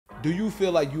Do you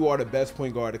feel like you are the best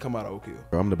point guard to come out of Oak Hill?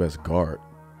 I'm the best guard.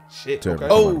 Shit. To Okay. ever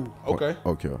come Oh. out of Okay.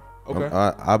 Oak Hill. Okay.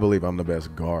 I believe I'm the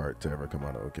best guard to ever come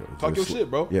out of Oak Hill. Talk your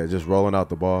shit, bro. Yeah, just rolling out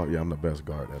the ball. Yeah, I'm the best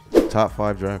guard ever. Top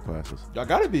 5 draft classes. Y'all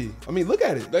gotta be. I mean, look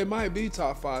at it. They might be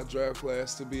top 5 draft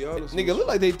class, to be honest. Nigga, look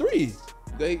like they 3.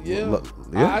 Yeah.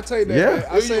 I take that Yeah.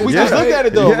 back. I say We top just looked 8. at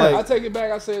it though. Yeah. Like, I take it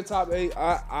back. I said top 8.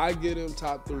 I get him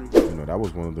top 3. You know, that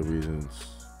was one of the reasons,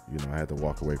 you know, I had to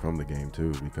walk away from the game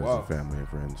too because of family and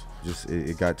friends. Just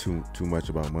it got too much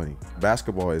about money.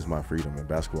 Basketball is my freedom and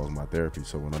basketball is my therapy.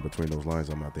 So when I'm between those lines,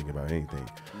 I'm not thinking about anything.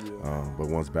 Yeah. But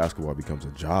once basketball becomes a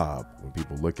job, when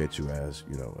people look at you as,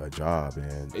 you know, a job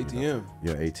and ATM.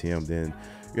 ATM, then,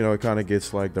 you know, it kind of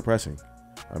gets like depressing.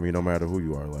 I mean, no matter who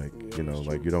you are, like, you know,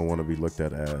 like you don't want to be looked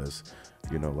at as,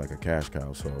 you know, like a cash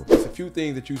cow. So there's a few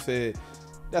things that you said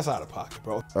that's out of pocket,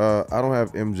 bro. I don't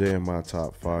have MJ in my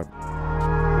top 5.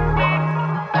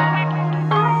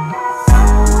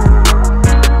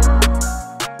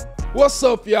 What's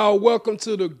up, y'all? Welcome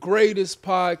to the greatest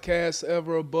podcast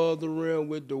ever, Above the Rim,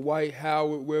 with Dwight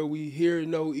Howard, where we hear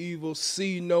no evil,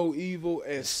 see no evil,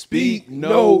 and speak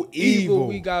no evil.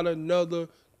 We got another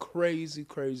crazy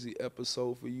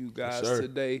episode for you guys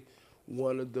today.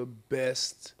 One of the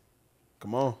best,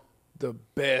 the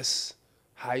best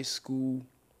high school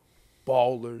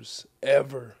ballers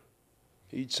ever.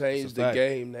 He changed the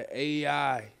game, the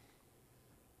AI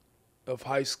of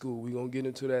high school. We're going to get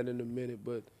into that in a minute,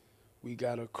 but we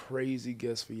got a crazy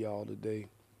guest for y'all today.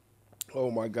 Oh,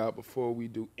 my God. Before we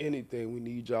do anything, we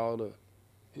need y'all to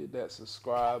hit that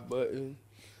subscribe button,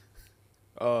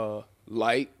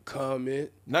 like,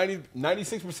 comment.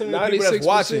 96% of the people that's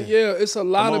watching. Yeah, it's a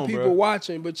lot of people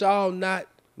watching, but y'all not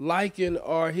liking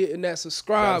or hitting that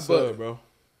subscribe button. Bro.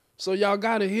 So y'all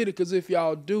got to hit it, because if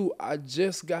y'all do, I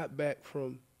just got back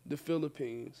from the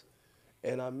Philippines,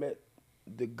 and I met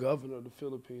the governor of the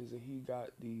Philippines, and he got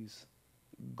these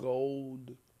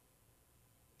gold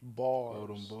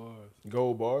bars.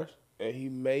 Gold bars? And he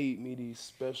made me these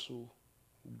special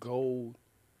gold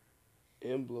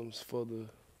emblems for the...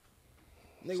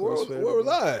 Nigga, where was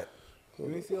I at?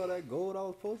 You ain't see all that gold I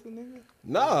was posting, nigga?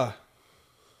 Nah.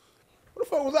 What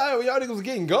the fuck was I at when y'all niggas was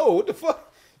getting gold? What the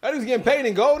fuck? Y'all niggas getting paid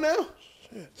in gold now?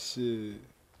 Shit.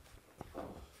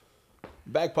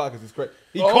 Back pockets is crazy.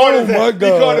 He Oh caught his my ass. God.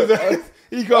 He caught his ass.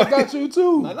 He caught I got you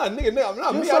too. Nah, nigga, I'm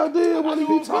not Yes, me. I did. What are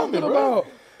knew you talking about?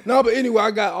 No, but anyway,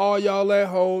 I got all y'all at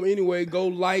home. Anyway, go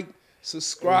like,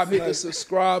 subscribe, hit the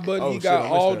subscribe button. Oh, He shit, got I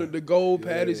missed all that. the gold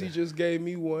patties. He just gave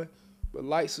me one. But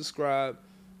like, subscribe,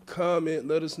 comment,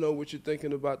 let us know what you're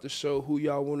thinking about the show, who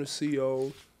y'all want to see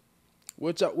on,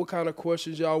 what kind of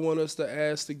questions y'all want us to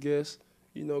ask the guests.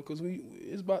 You know, cause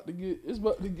it's about to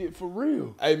get for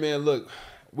real. Hey man, look,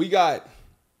 we got,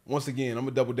 once again, I'm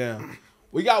gonna double down.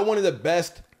 We got one of the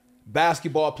best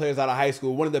basketball players out of high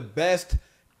school, one of the best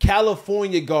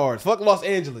California guards. Fuck Los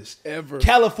Angeles. Ever.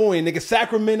 California, nigga,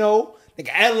 Sacramento, nigga,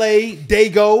 LA,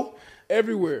 Dago.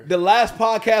 Everywhere. The last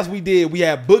podcast we did, we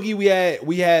had Boogie,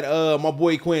 we had my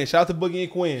boy Quinn. Shout out to Boogie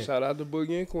and Quinn. Shout out to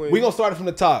Boogie and Quinn. We gonna start it from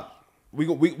the top. We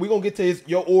gonna get to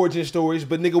your origin stories,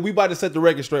 but nigga, we about to set the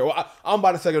record straight. Well, I'm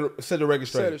about to set the record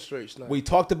straight. Set it straight, Snipe. We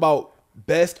talked about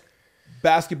best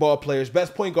basketball players,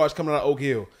 best point guards coming out of Oak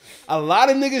Hill. A lot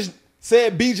of niggas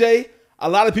said BJ. A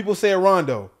lot of people said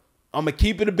Rondo. I'm gonna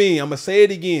keep it a bean. I'm gonna say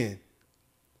it again.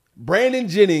 Brandon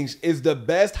Jennings is the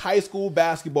best high school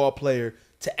basketball player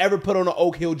to ever put on an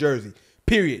Oak Hill jersey.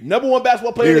 Period. Number 1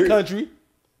 basketball player in the country.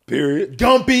 Period.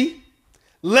 Gumpy.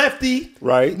 Lefty.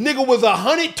 Right. Nigga was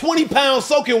 120 pounds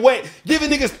soaking wet.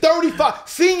 Giving niggas 35.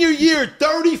 Senior year,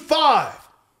 35.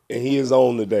 And he is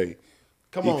on today.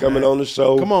 Come He on, coming man. on the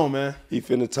show. Come on, man. He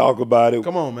finna talk about it.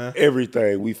 Come on, man.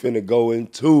 Everything. We finna go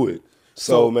into it.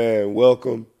 So man,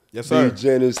 welcome. Yes, sir.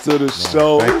 Jennings to the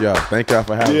show. Thank y'all. Thank y'all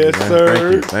for having me, Yes, man.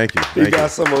 sir. Thank you. He got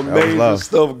some amazing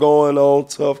stuff going on.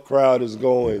 Tough Crowd is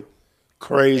going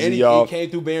crazy, And he y'all.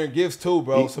 came through bearing gifts too,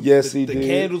 bro. Yes, the he did.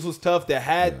 candles was tough. That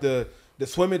had the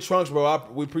swimming trunks, bro.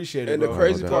 We appreciate it, And bro. the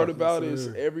crazy No part doubt. about it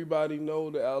is everybody know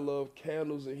that I love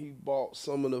candles, and he bought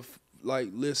some of the,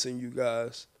 listen, you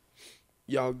guys,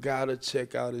 y'all gotta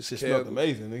check out his It candles. smelled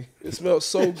amazing, nigga. It smells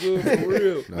so good for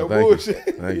real. No, No thank bullshit.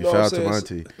 you. Thank you. know Shout out what to I'm my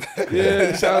saying? auntie.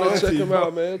 Yeah, Shout out check to you, him bro.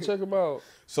 out, man. Check him out.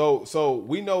 So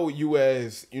we know you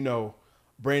as, you know,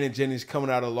 Brandon Jennings coming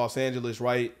out of Los Angeles,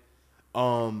 right?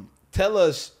 Tell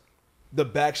us the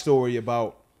backstory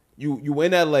about you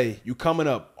in LA, you coming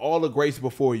up, all the greats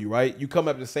before you, right? You come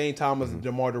up at the same time as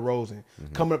DeMar DeRozan,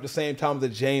 coming up at the same time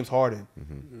as James Harden.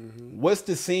 What's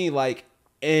the scene like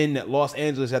in Los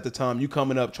Angeles at the time, you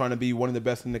coming up trying to be one of the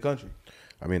best in the country?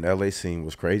 I mean, LA scene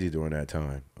was crazy during that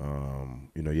time.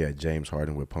 You know, you had James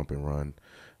Harden with Pump and Run.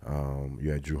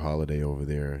 You had Drew Holiday over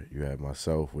there. You had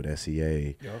myself with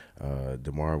SEA. Yep.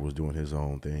 DeMar was doing his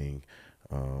own thing.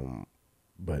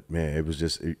 But, man, it was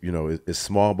just, it's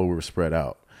small, but we were spread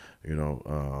out, and,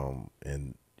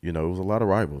 it was a lot of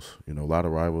rivals,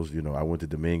 I went to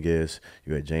Dominguez.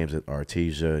 You had James at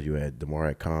Artesia. You had DeMar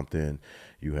at Compton.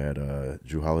 You had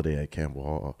Drew Holiday at Campbell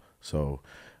Hall. So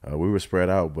we were spread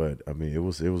out, but, I mean, it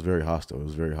was very hostile. It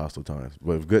was very hostile times,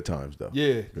 but it was good times, though.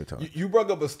 Yeah. Good times. You brought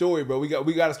up a story, bro. We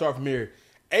got to start from here.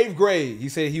 8th grade, he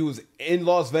said he was in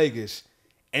Las Vegas,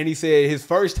 and he said his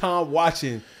first time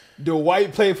watching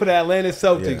Dwight play for the Atlanta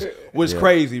Celtics was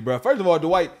crazy, bro. First of all,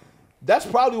 Dwight, that's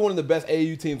probably one of the best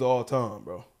AAU teams of all time,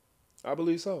 bro. I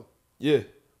believe so. Yeah.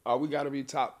 We got to be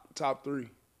top 3.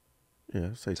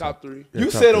 Yeah, say top 3. You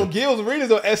top said 3. on Gil's Arenas,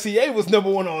 though, SCA was number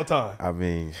 1 all time. I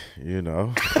mean, we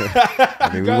went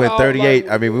 38.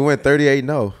 I mean, we went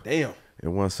 38-0. Damn.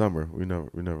 In one summer. We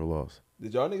never lost.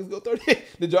 Did y'all niggas go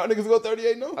 38? Did y'all niggas go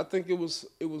 38? No. I think it was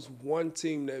one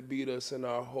team that beat us in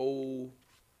our whole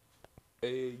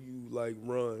AAU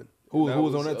run. Who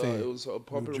was on that team? It was a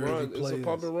pump and run. It was a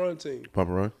pump and run team. Pump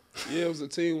and run? Yeah, it was a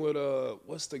team with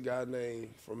what's the guy name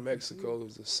from Mexico? It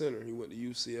was the center. He went to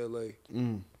UCLA.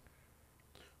 From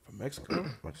Mexico?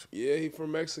 Yeah, he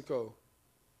from Mexico.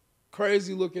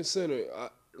 Crazy looking center.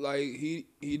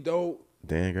 He don't.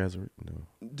 Dan guys, no.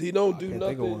 He don't do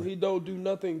nothing. He don't do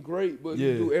nothing great, but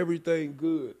he do everything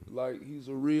good. Like he's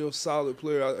a real solid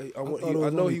player. I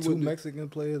know he two would. Mexican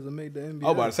players that made the NBA. I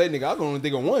was about to say, nigga, I can only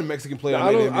think of one Mexican player.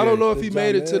 I don't know if he John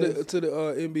made it to Ness. the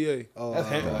NBA. That's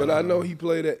him. But I know he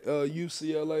played at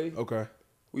UCLA. Okay.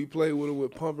 We played with him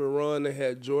with Pump and Run. They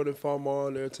had Jordan Farmer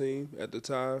on their team at the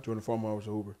time. Jordan Farmer was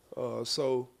a Hoover. I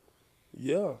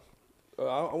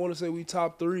want to say we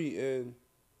top 3, and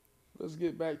let's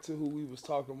get back to who we was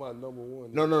talking about number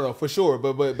 1. No, for sure.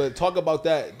 But talk about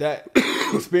that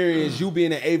experience. You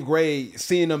being in 8th grade,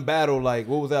 seeing them battle. Like,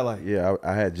 what was that like? Yeah,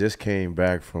 I had just came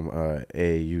back from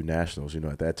AAU Nationals.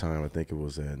 At that time, I think it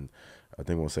was I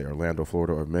want to say Orlando,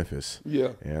 Florida, or Memphis.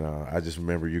 Yeah. And I just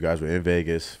remember you guys were in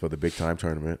Vegas for the big time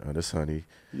tournament under Sonny.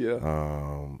 Yeah.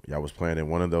 Y'all was playing in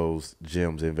one of those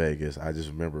gyms in Vegas. I just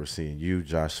remember seeing you,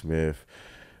 Josh Smith.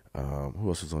 Who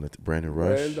else was on it? Brandon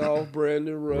Rush.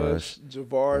 Brandon Rush,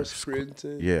 Javaris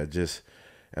Crittenton. Yeah,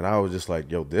 and I was just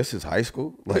like, yo, this is high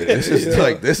school? Like, this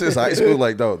is high school?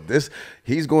 Like, no,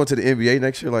 he's going to the NBA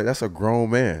next year? Like, that's a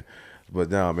grown man. But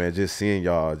now, man, just seeing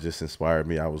y'all just inspired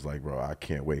me. I was like, bro, I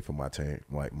can't wait for my time,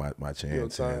 like my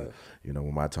chance. And,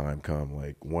 when my time come,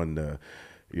 like, one to,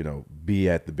 be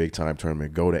at the big time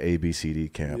tournament, go to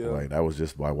ABCD camp. Yeah. Like, that was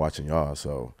just by watching y'all.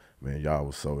 So, man, y'all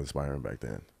was so inspiring back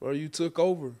then. Or you took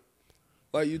over.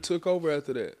 Like, you took over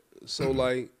after that. So,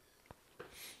 like,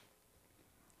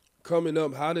 coming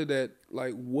up, how did that,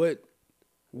 like, what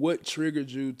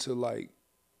triggered you to, like,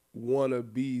 want to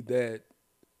be that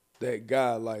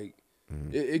guy? Like,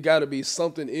 it got to be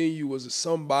something in you. Was it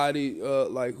somebody,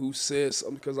 like, who said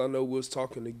something? Because I know we was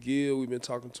talking to Gil. We've been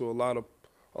talking to a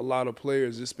lot of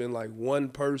players. It's been, like, one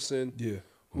person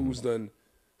who's done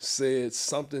said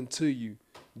something to you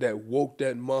that woke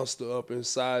that monster up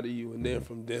inside of you, and then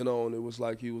from then on, it was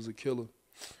like he was a killer.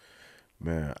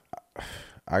 Man,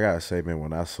 I gotta say, man,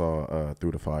 when I saw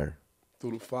Through the Fire,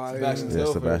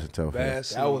 Sebastian Telfair.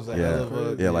 That was a hell of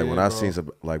a when I seen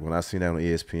that on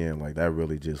ESPN, like that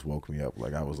really just woke me up.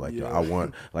 Like I was like, yo, I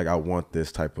want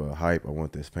this type of hype. I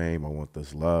want this fame. I want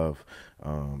this love.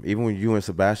 Even when you and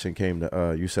Sebastian came to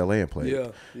UCLA and played,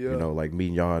 like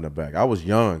meeting y'all in the back. I was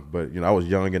young, but I was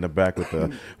young in the back with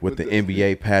the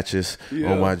NBA patches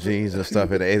on my jeans and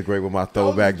stuff in the 8th grade with my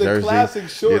throwback jersey. Classic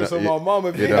shorts on my mama.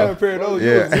 If you had a pair of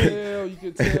those, you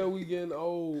can tell we getting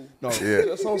old. No,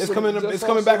 it's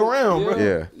coming back around,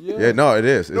 bro. Yeah. No, it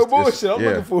is. No bullshit. I'm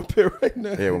looking for a pair right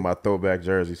now. Yeah, with my throwback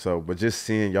jersey. So, but just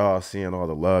seeing all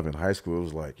the love in high school, it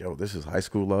was like, yo, this is high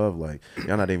school love. Like,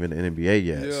 y'all not even in the NBA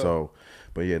yet. Yeah. So,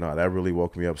 but that really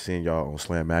woke me up seeing y'all on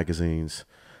Slam magazines.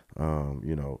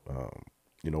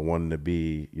 Wanting to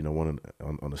be, on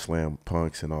the Slam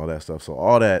Punks and all that stuff. So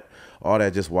all that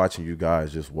just watching you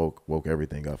guys just woke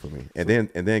everything up for me. And then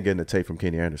getting the tape from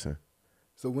Kenny Anderson.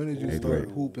 So when did you start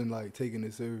hooping, like taking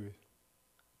it serious?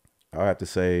 I have to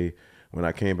say, when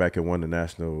I came back and won the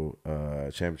national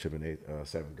championship in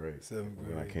 7th grade.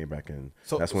 When I came back and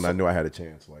that's when I knew I had a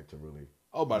chance, like to really.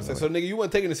 Oh, about to say, so nigga, you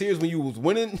weren't taking it serious when you was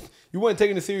winning. You weren't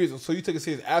taking it serious, so you took it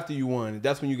serious after you won.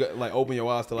 That's when you got like open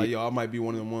your eyes to like, yo, I might be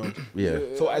one of them ones. Yeah.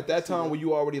 So at that time, were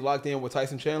you already locked in with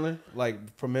Tyson Chandler, like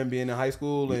from him being in high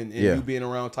school and you being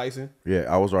around Tyson? Yeah,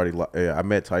 I was already. I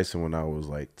met Tyson when I was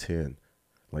like 10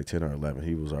 or 11.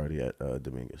 He was already at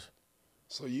Dominguez.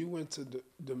 So you went to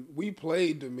we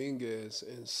played Dominguez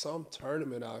in some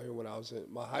tournament out here when I was in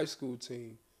my high school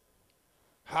team.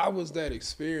 How was that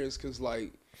experience? Because,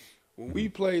 like, when we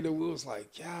played them, we was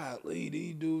like, golly,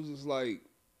 these dudes is like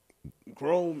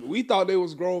grown. We thought they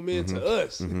was grown men to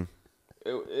us. And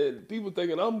people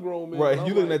thinking I'm grown man. Right,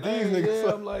 you looking at these niggas.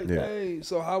 Yeah, I'm like, hey.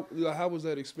 So how was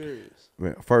that experience?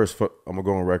 Man, first, I'm gonna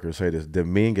go on record and say this: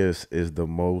 Dominguez is the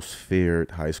most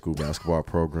feared high school basketball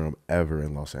program ever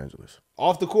in Los Angeles.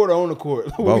 Off the court or on the court?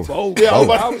 Both. Yeah, I was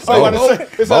about to say,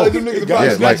 it's how they do niggas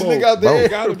about snatch nigga out there.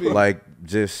 Gotta be. Like,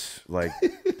 just like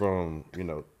from,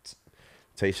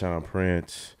 Tayshaun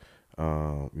Prince,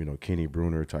 Kenny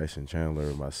Bruner, Tyson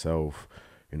Chandler, myself,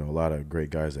 a lot of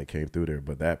great guys that came through there.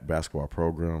 But that basketball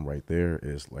program right there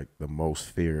is like the most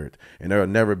feared. And there'll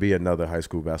never be another high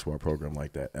school basketball program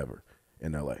like that ever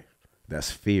in LA. That's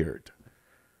feared.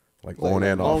 Like on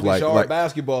and off, like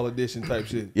basketball edition type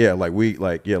shit. Yeah, like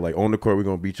on the court we're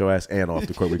gonna beat your ass, and off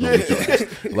the court we're gonna beat your ass.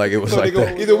 Like it was like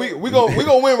that. Either we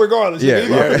gonna win regardless. Either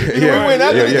we win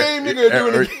after the game,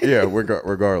 nigga,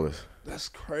 regardless. That's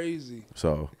crazy.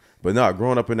 So, but no,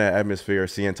 growing up in that atmosphere,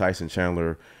 seeing Tyson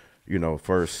Chandler,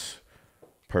 first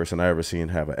person I ever seen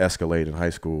have an Escalade in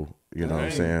high school. You know what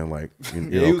I'm saying? Like,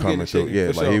 coming through. Yeah,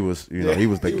 like sure. He was, he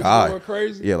was the guy. Going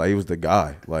crazy? Yeah, like he was the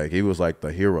guy. Like he was like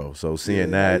the hero. So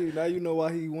seeing that. Now you know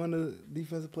why he won the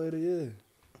Defensive Player of the Year.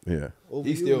 Yeah.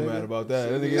 He's still mad about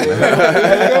that. He's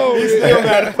still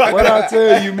mad about what I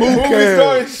tell you,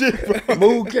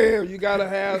 Mood Cam, you gotta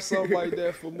have something like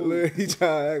that for Mood. He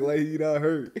trying to act like he not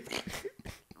hurt.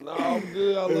 No, I'm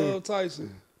good. I love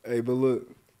Tyson. Hey, but look.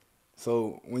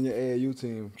 So when your AAU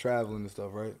team traveling and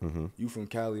stuff, right? You from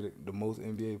Cali, the most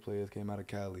NBA players came out of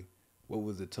Cali. What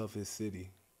was the toughest city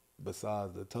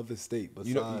besides the toughest state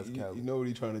besides Cali? You know what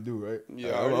he's trying to do, right?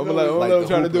 Yeah, I'm gonna let him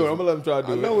try to do it. I'm gonna let him try to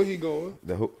do it. I know where he going.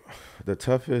 The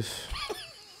toughest.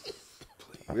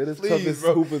 Where the toughest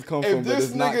hoopers come from? But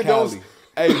it's not Cali.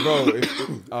 Hey, bro.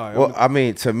 Well, I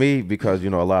mean, to me, because a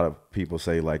lot of people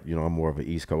say like I'm more of an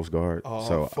East Coast guard,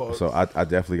 so I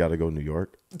definitely got to go New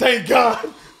York. Thank God.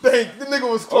 The nigga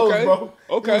was close, bro.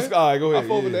 Okay. All right, go ahead.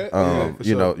 I'm over that.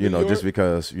 Just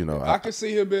because I can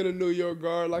see him being a New York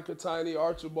guard like a Tiny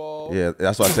Archibald. Yeah,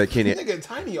 that's why I said Kenny. Nigga,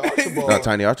 Tiny Archibald. No,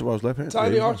 Tiny Archibald's left-handed.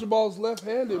 Tiny Archibald's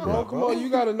left-handed, bro. Come on, you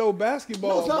got to know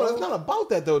basketball. No, it's not about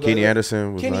that though. Kenny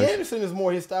Anderson was Kenny nice. Anderson is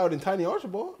more his style than Tiny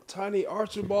Archibald. Tiny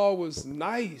Archibald was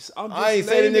nice. I ain't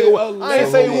saying he wasn't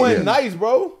nice,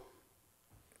 bro.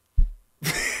 I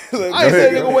ain't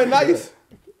saying nigga wasn't nice.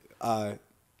 All right.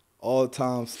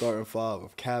 All-time starting five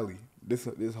of Cali. This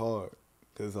hard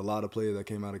because a lot of players that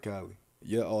came out of Cali.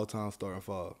 Yeah, all-time starting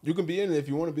five. You can be in it if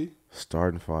you want to be.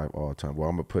 Starting five all time. Well,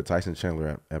 I'm gonna put Tyson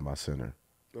Chandler at my center.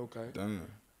 Okay. Damn.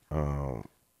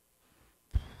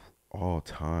 All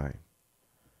time.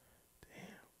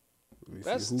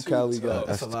 That's who Cali got?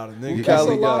 That's a lot of niggas.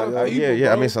 Cali got?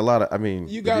 Yeah. I mean, it's a lot of. I mean,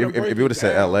 if you would have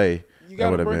said L.A., you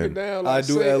gotta break it down. Like, I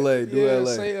do L.A. LA.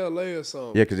 Say L.A. or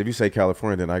something. Yeah, because if you say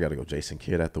California, then I got to go Jason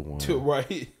Kidd at the one.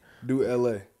 Right. Do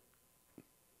L.A.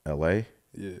 L.A.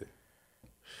 Yeah.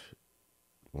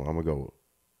 Well, I'm gonna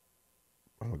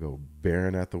go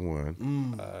Barron at the one.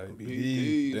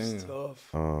 He's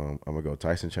tough. I'm gonna go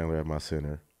Tyson Chandler at my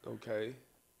center. Okay.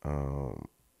 I'm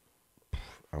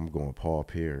going Paul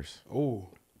Pierce. Oh.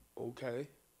 Okay.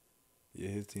 Yeah,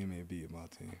 his team ain't beat my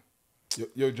team.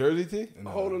 Your Jersey team? No.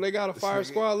 Hold on, they got a fire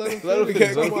squad. Let him finish.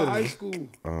 finish. I'm in high school.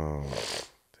 Damn.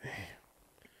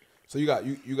 So you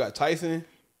got Tyson,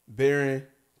 Barron,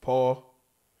 Paul.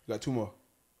 You got two more.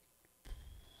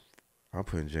 I'm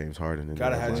putting James Harden in.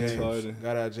 Gotta there. have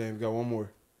James. Got one more.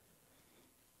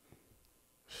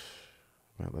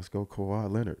 Man, let's go Kawhi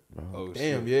Leonard. Bro. Oh,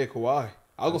 damn, yeah, Kawhi.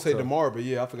 I was gonna say DeMar, but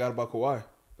yeah, I forgot about Kawhi.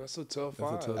 That's a tough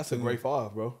five. That's a great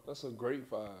five, bro. That's a great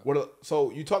five.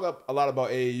 So you talk a lot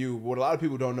about AAU. What a lot of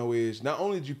people don't know is not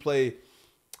only did you play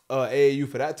AAU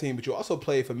for that team, but you also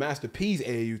played for Master P's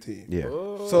AAU team. Yeah.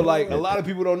 So like a lot of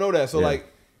people don't know that. So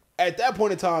like at that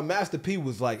point in time, Master P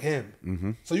was like him.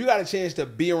 Mm-hmm. So you got a chance to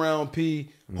be around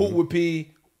P, hoop with P,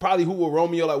 probably hoop with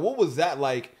Romeo. Like what was that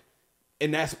like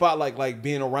in that spot? Like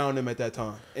being around him at that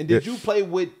time. And did you play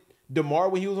with DeMar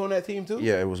when he was on that team too?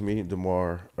 Yeah, it was me and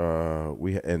DeMar.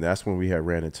 And that's when we had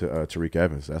ran into Tariq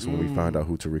Evans. That's when we found out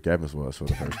who Tariq Evans was for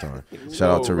the first time.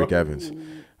 Shout out to Tariq Evans.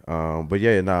 But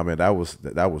yeah, nah, man, that was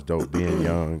dope. Being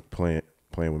young, playing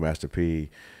with Master P,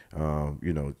 being on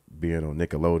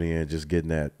Nickelodeon, just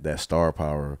getting that star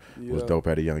power was dope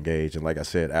at a young age. And like I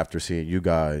said, after seeing you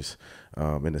guys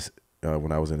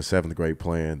when I was in the 7th grade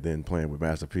playing with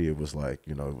Master P, it was like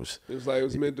it was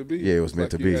meant to be. Yeah, it was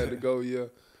meant to be. You had to go. Yeah.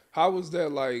 How was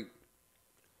that like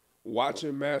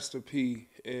watching Master P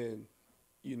and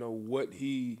you know, what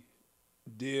he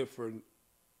did for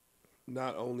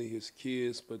not only his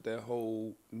kids, but that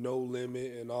whole no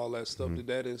limit and all that stuff. Did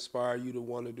that inspire you to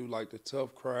want to do like the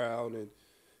Tuff Crowd and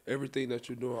everything that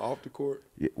you're doing off the court?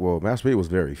 Yeah, well, Master P was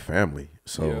very family.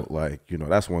 So, like, you know,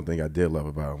 that's one thing I did love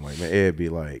about him. Like, man, it'd be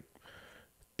like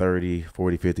 30,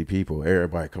 40, 50 people.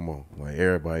 Everybody, come on. Like,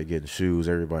 everybody getting shoes.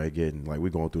 Everybody getting, like,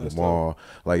 we going through the mall.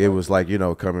 Like, it was like, you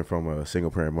know, coming from a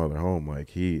single-parent mother home.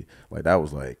 Like, that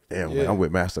was like, damn, like, I'm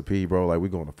with Master P, bro. Like, we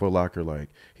going to Foot Locker. Like,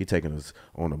 he taking us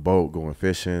on a boat, going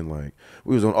fishing. Like,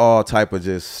 we was on all type of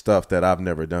just stuff that I've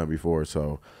never done before.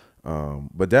 So,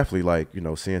 but definitely, like, you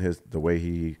know, seeing the way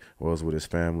he was with his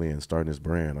family and starting his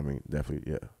brand, I mean,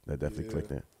 definitely, that definitely clicked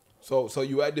in. So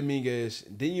you at Dominguez,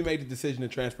 then you made the decision to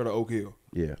transfer to Oak Hill.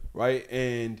 Yeah. Right?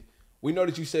 And we know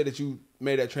that you said that you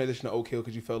made that transition to Oak Hill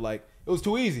because you felt like it was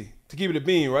too easy to keep it a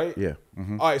bean, right? Yeah.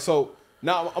 Mm-hmm. All right, so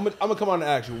now I'm gonna come on to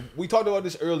action. We talked about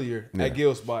this earlier at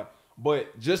Gil Spot,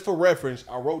 but just for reference,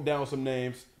 I wrote down some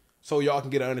names so y'all can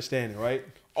get an understanding, right?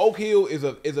 Oak Hill is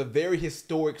a very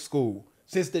historic school.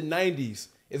 Since the 90s,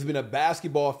 it's been a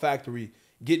basketball factory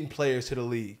getting players to the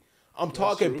league. I'm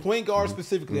talking point guard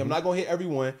specifically. I'm not going to hit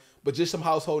everyone, but just some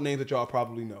household names that y'all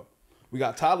probably know. We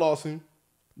got Ty Lawson,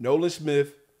 Nolan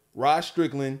Smith, Rod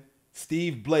Strickland,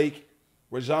 Steve Blake,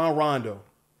 Rajon Rondo.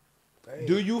 Dang.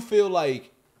 Do you feel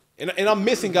like, and I'm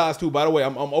missing guys too, by the way.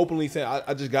 I'm openly saying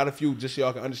I just got a few just so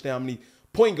y'all can understand how many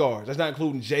point guards. That's not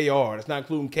including JR. That's not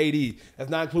including KD. That's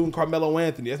not including Carmelo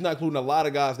Anthony. That's not including a lot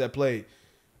of guys that played.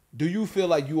 Do you feel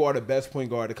like you are the best point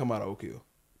guard to come out of Oak Hill?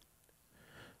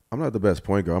 I'm not the best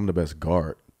point guard. I'm the best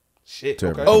guard. Shit.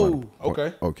 Okay.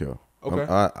 Okay. Oak Hill. Okay.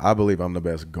 I believe I'm the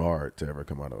best guard to ever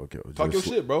come out of Oak Hill. Talk your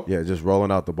shit, bro. Yeah, just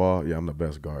rolling out the ball. Yeah, I'm the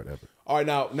best guard ever. All right,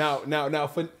 now,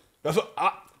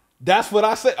 that's what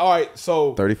I said. All right,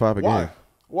 so 35 a game.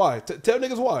 Why? Tell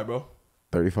niggas why, bro.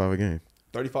 35 a game.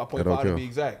 35.5 to be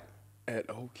exact. At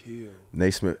Oak Hill.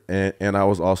 Naismith, and I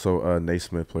was also a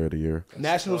Naismith Player of the Year.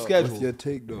 National schedule. What's your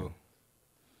take though?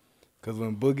 Because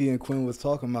when Boogie and Quinn was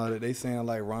talking about it, they saying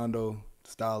like Rondo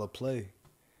style of play.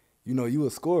 You know, you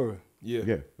a scorer.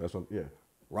 Yeah. That's what. Yeah.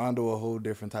 Rondo a whole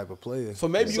different type of player. So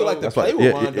maybe you like to play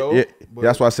with Rondo. Yeah,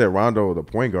 that's why I said Rondo, the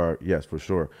point guard. Yes, for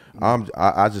sure.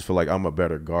 I just feel like I'm a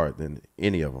better guard than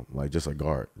any of them. Like just a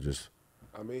guard. Just.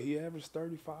 I mean, he averaged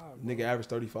 35. Nigga averaged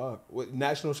 35 with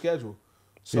national schedule.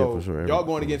 So for sure. Y'all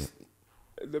going against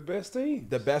the best team.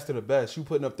 The best of the best. You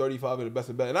putting up 35 with the best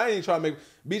of the best. And I ain't trying to make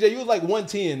BJ, you was like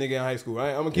 110, nigga, in high school,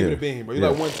 right? I'm gonna keep it a bean, bro. You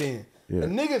like 110. Yeah. A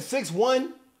nigga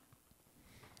 6'1",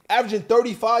 averaging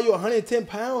 35, you 110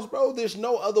 pounds, bro. There's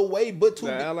no other way but to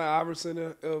the Allen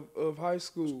Iverson of high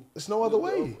school. There's no other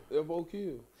way. Of Oak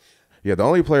Hill. Yeah, the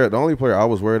only player I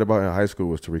was worried about in high school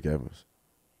was Tariq Evans.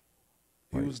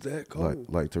 He was that cold.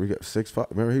 Like Tariq 6'5".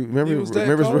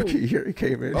 Remember his rookie year he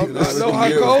came in. I know how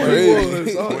cold he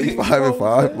was. 25 and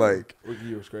 5. Like rookie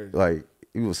year was crazy. Like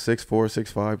he was 6'4",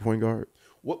 6'5" point guard.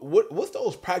 What's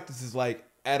those practices like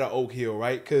at an Oak Hill,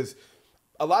 right? Because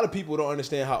a lot of people don't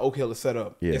understand how Oak Hill is set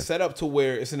up. Yeah. It's set up to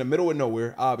where it's in the middle of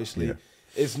nowhere, obviously. Yeah.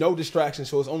 It's no distraction,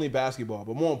 so it's only basketball.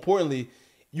 But more importantly,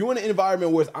 you're in an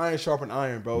environment where it's iron sharpen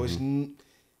iron, bro. Mm-hmm. It's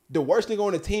the worst nigga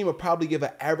on the team would probably give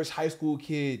an average high school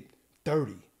kid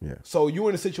 30. Yeah. So you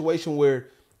in a situation where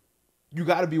you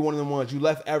got to be one of them ones. You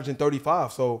left averaging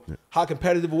 35. So how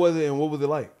competitive was it and what was it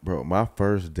like? Bro, my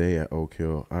first day at Oak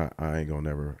Hill, I ain't gonna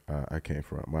never, I came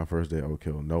from. My first day at Oak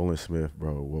Hill, Nolan Smith,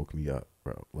 bro, woke me up,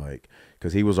 bro. Like,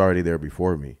 because he was already there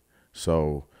before me.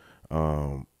 So,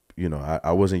 you know,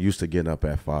 I wasn't used to getting up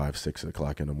at 5, 6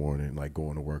 o'clock in the morning, like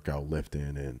going to work out,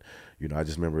 lifting. And, you know, I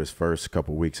just remember his first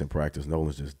couple weeks in practice,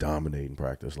 Nolan's just dominating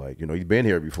practice. Like, you know, he's been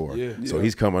here before. Yeah. So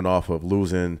he's coming off of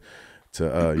losing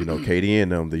to, you know, KD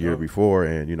and them the year before.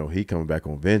 And, you know, he coming back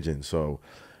on vengeance. So,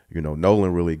 you know,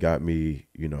 Nolan really got me,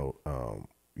 you know,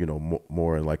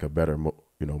 more in like a better,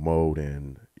 mode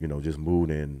and, you know, just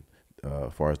mood in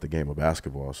as far as the game of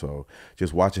basketball. So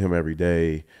just watching him every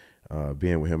day,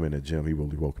 being with him in the gym, he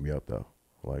really woke me up though.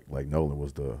 Like Nolan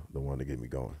was the one to get me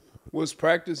going. Was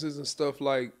practices and stuff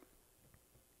like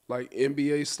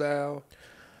NBA style?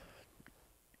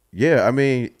 Yeah, I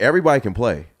mean everybody can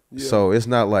play, yeah. So it's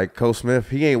not like Coach Smith.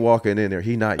 He ain't walking in there.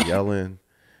 He not yelling.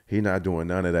 He not doing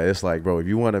none of that. It's like, bro, if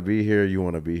you want to be here, you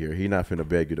want to be here. He not finna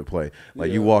beg you to play.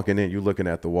 Like you walking in, you looking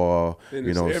at the wall. And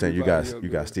you know what I'm saying? You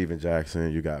got Steven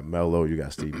Jackson, you got Melo, you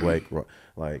got Steve Blake.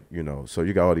 Like, you know, so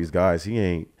you got all these guys. He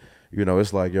ain't. You know,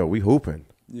 it's like, yo, we hooping.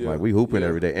 Yeah. Like, we hooping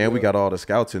every day. And we got all the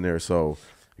scouts in there. So,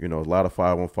 you know, a lot of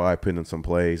 5-on-5, putting in some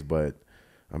plays. But,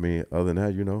 I mean, other than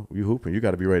that, you know, you hooping. You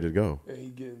got to be ready to go. And he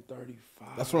getting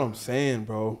 35. That's what I'm saying,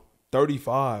 bro.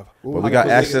 35. But we got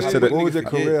access to the – what was your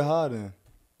career high then?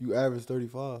 You averaged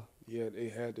 35. Yeah,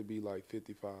 it had to be like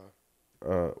 55.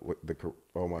 What the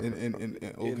oh my In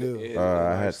Oak Hill.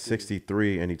 I had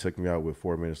 63, and he took me out with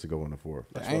 4 minutes to go in the fourth.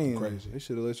 That's fucking crazy. They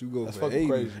should have let you go. That's for fucking 80.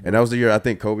 crazy. And that was the year I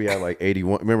think Kobe had like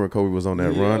 81. Remember when Kobe was on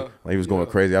that run? Like he was going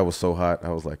crazy. I was so hot. I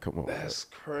was like, come on. That's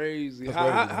crazy.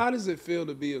 That's How does it feel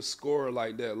to be a scorer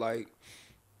like that? Like,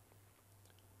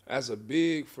 as a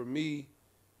big, for me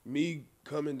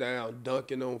coming down,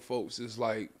 dunking on folks is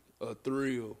like a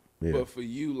thrill. Yeah. But for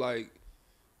you, like,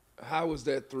 how was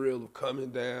that thrill of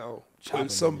coming down, putting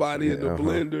somebody in the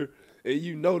blender, and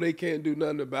you know they can't do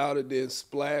nothing about it, then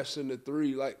splashing the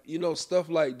three? Like, you know, stuff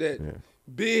like that. Yeah.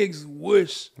 Bigs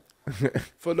wish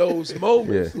for those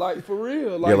moments, like, for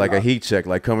real. Like, like a heat check,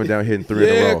 like coming down, hitting three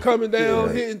in a row. Yeah, coming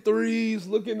down, hitting threes,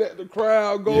 looking at the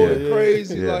crowd, going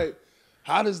crazy. Yeah. Like,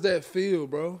 how does that feel,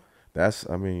 bro? That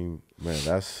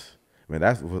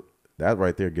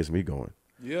right there gets me going.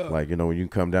 Yeah. Like, you know, when you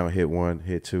come down, hit one,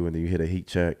 hit two, and then you hit a heat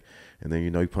check, and then,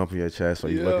 you know, you pumping your chest, or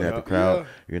you looking at the crowd,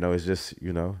 you know, it's just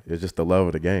the love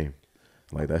of the game.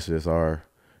 Like, that's just our,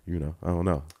 you know, I don't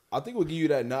know. I think we'll give you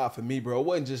that nod for me, bro. It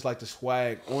wasn't just like the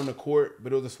swag on the court,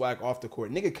 but it was the swag off the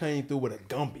court. Nigga came through with a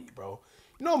Gumby, bro.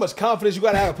 You know how much confidence you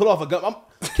gotta have to pull off a Gumby? I'm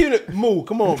keeping it, Moo.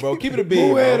 Come on, bro. Keep it a beat.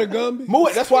 Moo had a Gumby. Moo.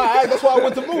 That's why I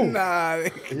went to Moo. Nah,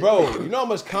 bro. You know how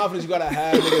much confidence you gotta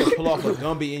have, nigga, to pull off a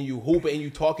Gumby and you hooping and you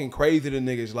talking crazy to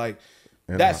niggas. Like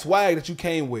that swag that you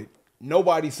came with,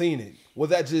 nobody seen it.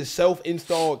 Was that just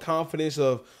self-installed confidence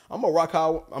of I'm gonna rock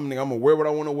how I'm gonna wear what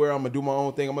I want to wear. I'm gonna do my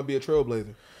own thing. I'm gonna be a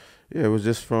trailblazer. Yeah, it was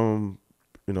just from,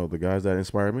 you know, the guys that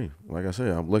inspired me. Like I said,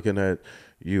 I'm looking at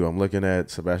you. I'm looking at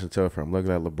Sebastian Telfair. I'm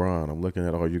looking at LeBron. I'm looking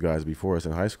at all you guys before us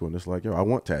in high school. And it's like, yo, I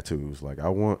want tattoos. Like, I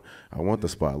want the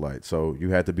spotlight. So you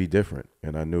had to be different.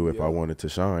 And I knew if I wanted to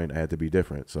shine, I had to be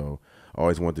different. So I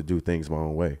always wanted to do things my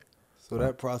own way. So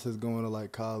that process going to,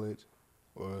 like, college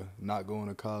or not going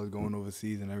to college, going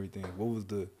overseas and everything, what was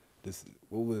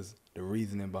the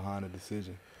reasoning behind the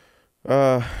decision?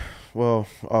 Well,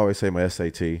 I always say my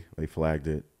SAT. They flagged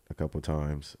it a couple of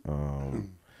times.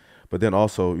 But then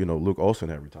also, you know, Luke Olson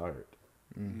had retired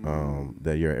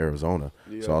that year at Arizona.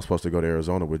 Yeah. So I was supposed to go to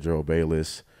Arizona with Gerald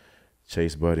Bayless,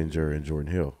 Chase Budinger, and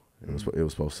Jordan Hill. It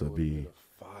was supposed to be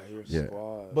fire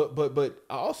squad. But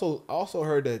I also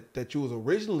heard that you was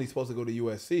originally supposed to go to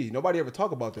USC. Nobody ever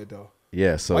talked about that though.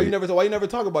 Yeah, so why you never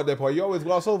talk about that part? You always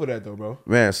gloss over that though, bro.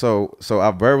 Man, so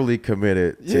I verbally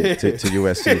committed to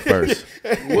USC first.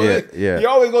 Yeah. You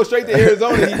always go straight to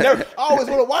Arizona. I always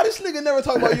wonder why this nigga never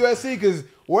talk about USC, because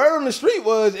where on the street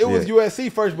was USC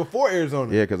first before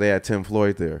Arizona. Yeah, because they had Tim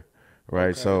Floyd there, right?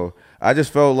 Okay. So I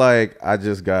just felt like I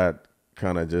just got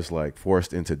kind of just like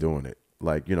forced into doing it.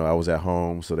 Like, you know, I was at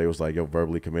home, so they was like, yo,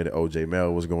 verbally committed. OJ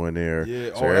Mel was going there.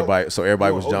 Yeah. So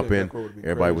everybody was jumping.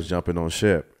 Everybody was jumping on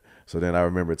ship. So then I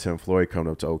remember Tim Floyd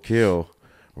coming up to Oak Hill,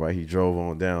 right? He drove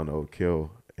on down to Oak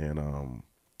Hill, and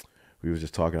we was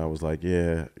just talking. I was like,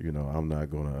 yeah, you know, I'm not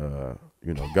gonna,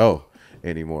 go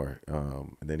anymore.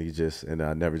 And then and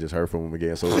I never just heard from him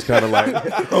again. So it was kind of like,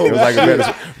 it was like a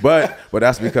better. But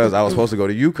that's because I was supposed to go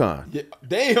to UConn. Yeah.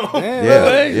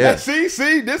 Damn. Yeah.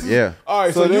 See, this is all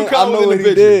right. So UConn I know was what in he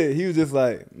the did. He was just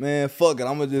like, man, fuck it,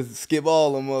 I'm gonna just skip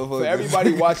all them motherfuckers. For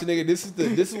everybody watching, nigga,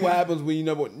 this is what happens when you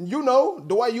know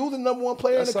Dwight Howard the number one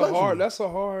player in the country. That's a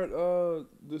hard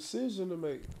decision to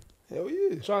make. Hell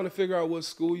yeah. Trying to figure out what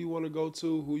school you want to go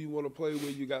to, who you want to play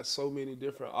with. You got so many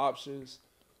different options.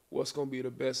 What's gonna be the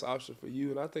best option for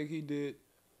you? And I think he did.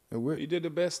 He did the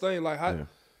best thing. Like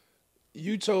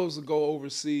you chose to go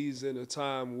overseas in a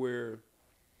time where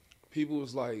people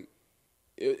was like,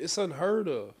 it's unheard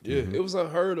of. Yeah, it was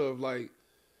unheard of. Like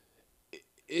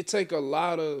it take a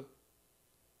lot of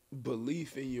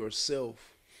belief in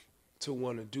yourself to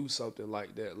want to do something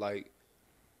like that. Like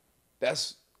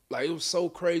that's like it was so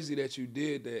crazy that you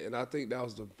did that, and I think that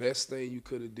was the best thing you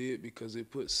could have did because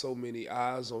it put so many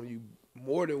eyes on you.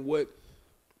 More than what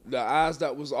the eyes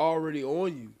that was already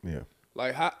on you. Yeah.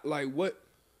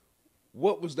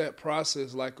 What was that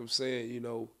process like of saying, you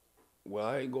know, well,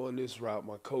 I ain't going this route.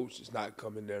 My coach is not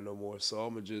coming there no more. So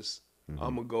I'm going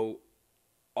to go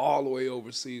all the way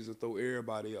overseas and throw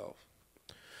everybody off.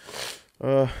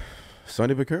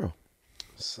 Sonny Vaccaro.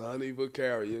 Sonny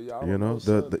Vaccaro. Yeah,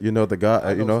 you know, the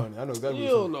guy, I know Sonny. I know exactly. You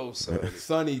don't know Sonny.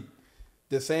 Sonny.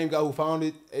 The same guy who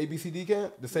founded ABCD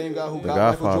Camp, the same guy who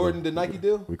got Michael Jordan the Nike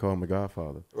deal. We call him the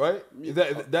Godfather, right? Is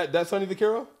that's Sonny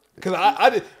Vaccaro? Because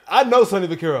I know Sonny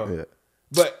Vaccaro,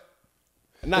 but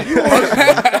Not you. You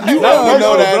don't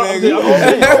know that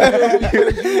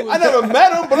nigga. I never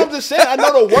met him, but I'm just saying I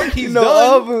know the work he's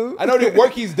done. I know the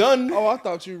work he's done. Oh, I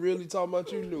thought you really talking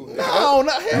about you knew. No,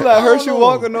 not him. You like Herschel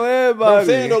Walker, know everybody. I'm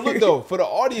saying though, look though, for the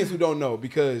audience who don't know,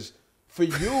 because for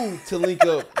you to link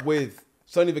up with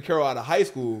Sonny Vaccaro out of high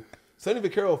school, Sonny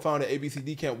Vaccaro founded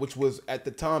ABCD Camp, which was at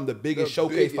the time the biggest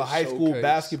showcase for high school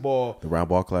basketball. The Round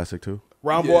Ball Classic too.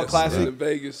 Round Ball Classic in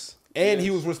Vegas. And he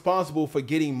was responsible for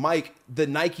getting Mike the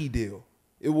Nike deal.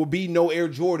 It will be no Air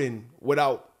Jordan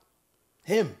without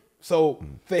him. So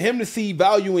for him to see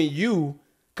value in you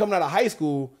coming out of high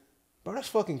school, bro, that's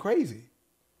fucking crazy.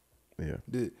 Yeah.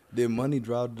 Did money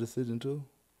drive the decision too?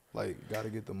 Like, got to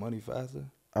get the money faster?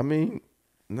 I mean,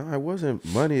 no, it wasn't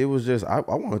money. It was just I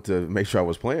wanted to make sure I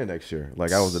was playing next year.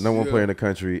 Like, I was the number one player in the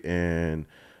country, and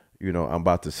you know, I'm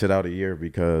about to sit out a year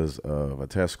because of a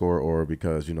test score or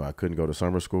because, you know, I couldn't go to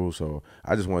summer school. So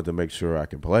I just wanted to make sure I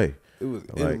could play. It was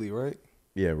Italy, right?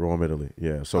 Yeah, Rome, Italy.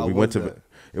 Yeah. So How we was went to that?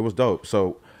 it was dope.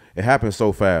 So it happened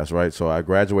so fast, right? So I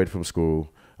graduated from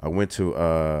school. I went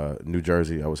to New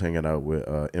Jersey. I was hanging out with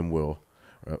M. Will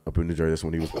up in New Jersey. That's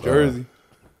when he was Jersey.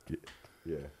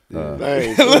 Yeah.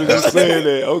 Dang, so we just saying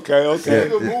that. Okay.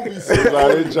 Yeah.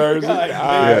 Out in Jersey.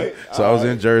 Yeah. So I was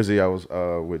in Jersey. I was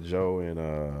with Joe and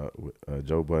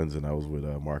Joe Buns, and I was with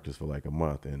Marcus for like a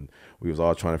month, and we was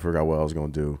all trying to figure out what I was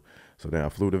gonna do. So then I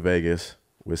flew to Vegas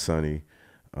with Sonny.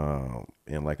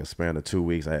 In like a span of 2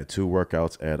 weeks, I had 2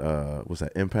 workouts at what's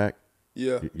that, Impact?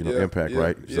 Yeah. You know, Impact,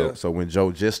 right? Yeah. So when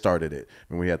Joe just started it,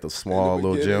 when we had the small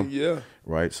little gym,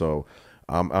 right? So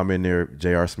I'm in there,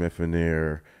 J.R. Smith in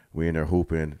there, we in there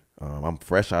hooping. I'm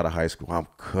fresh out of high school. I'm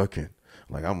cooking.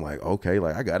 Like, I'm like, okay,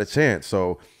 like I got a chance.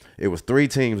 So it was 3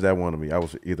 teams that wanted me. I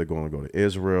was either going to go to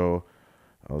Israel,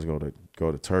 I was going to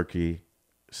go to Turkey,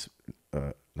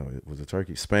 no, it was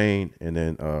Turkey, Spain, and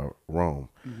then Rome.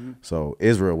 So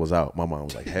Israel was out. My mom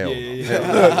was like, hell no.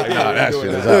 Like, nah, that shit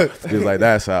is out. He was like,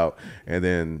 that's out. And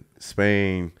then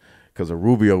Spain, because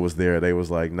Rubio was there, they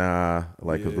was like, nah,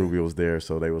 like, because Rubio was there,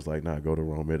 so they was like, nah, go to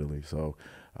Rome, Italy. So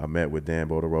I met with Dan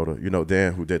Boderoda. You know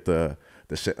Dan, who did well,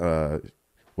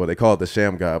 they call it the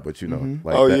Sham God, but you know.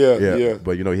 Like yeah.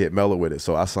 But, you know, he hit Mello with it.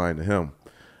 So I signed to him,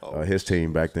 his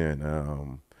team back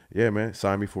then. Yeah, man,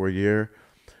 signed me for a year.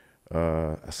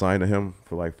 I signed to him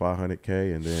for like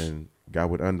 $500K, and then got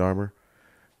with Under Armour,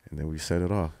 and then we set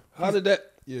it off. How did that?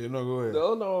 Yeah, no, go ahead. The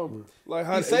Under Armour. Like,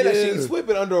 how he say that shit, he sweep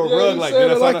it under a Yeah, rug you like said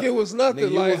that. it like it was nothing.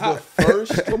 Nigga, Like, you was the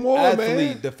first come on, athlete,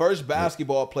 man. the first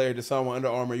basketball player to sign with Under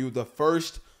Armour. You was the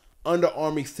first Under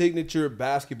Armour signature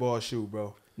basketball shoe,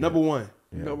 bro. Number one.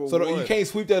 Number So one. you can't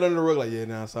sweep that under the rug like, yeah,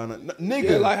 nah, sign up. Nigga.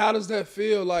 Yeah, like, how does that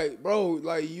feel? Like, bro,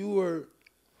 like, you were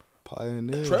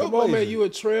Pioneer. come on, man, you a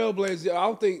trailblazer.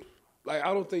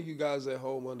 I don't think you guys at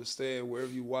home understand,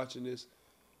 wherever you watching this.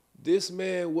 This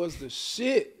man was the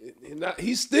shit. And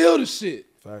he's still the shit.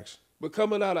 Facts. But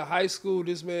coming out of high school,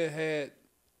 this man had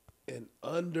an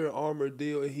Under Armour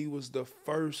deal, and he was the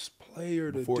first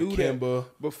player to do Kemba,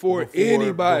 that. Before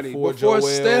anybody. Before Joel,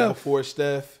 Steph. Before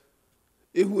Steph.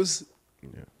 It was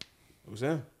It was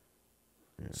him.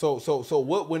 Yeah. So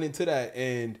what went into that?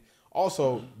 And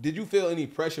also, did you feel any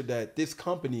pressure that this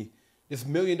company, this $1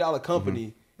 million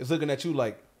company, is looking at you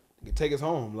like, take us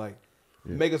home, like,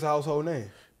 make us a household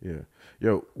name? Yeah.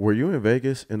 Yo, were you in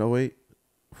Vegas in 2008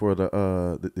 for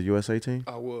the USA team?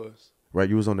 I was. Right,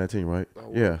 you was on that team, right? I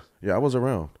was. Yeah, I was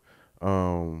around.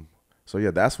 So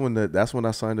yeah, that's when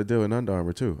I signed the deal in Under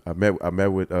Armour too. I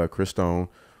met with Chris Stone,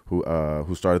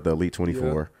 who started the Elite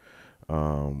 24.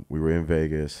 We were in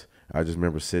Vegas. I just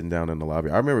remember sitting down in the lobby.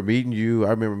 I remember meeting you. I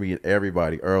remember meeting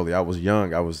everybody early. I was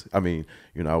young. I was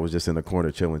just in the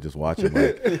corner chilling, just watching.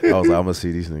 Like, I was like, I'm gonna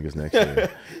see these niggas next year.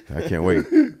 I can't wait.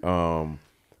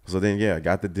 So then, yeah,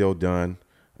 got the deal done.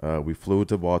 We flew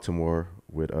to Baltimore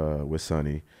with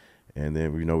Sonny, and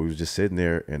then we was just sitting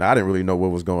there, and I didn't really know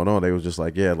what was going on. They was just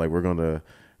like, yeah, like, we're gonna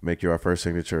make you our first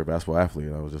signature basketball athlete.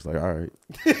 And I was just like, all right.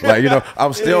 Like,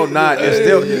 I'm still not,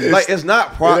 it's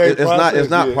not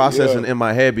processing in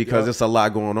my head because it's a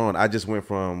lot going on. I just went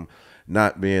from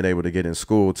not being able to get in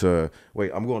school to,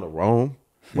 wait, I'm going to Rome?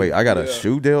 Wait, I got a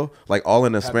shoe deal? Like, all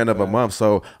in the span of a month.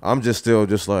 So I'm just still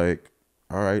just like,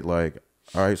 all right,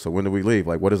 so when do we leave?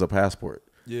 Like, what is a passport?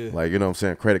 Yeah. Like, you know what I'm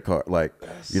saying? Credit card, like,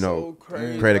 so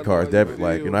crazy. credit cards, debit,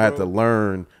 like, I had to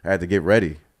learn, I had to get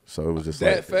ready. So it was just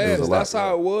that like fast. That's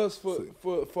how it was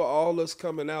for all us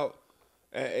coming out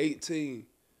at 18.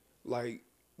 Like,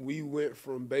 we went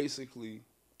from basically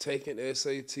taking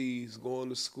SATs, going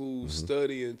to school,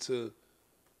 studying, to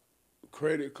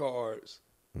credit cards,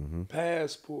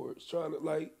 passports, trying to,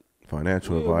 like,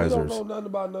 financial we advisors. don't know nothing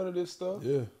about none of this stuff.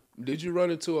 Yeah. Did you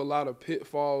run into a lot of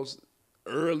pitfalls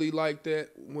early like that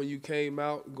when you came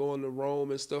out, going to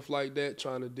Rome and stuff like that,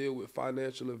 trying to deal with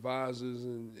financial advisors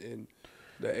and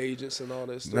the agents and all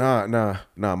that stuff?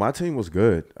 Nah. My team was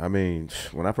good. I mean,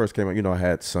 when I first came out, I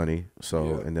had Sonny,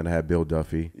 and then I had Bill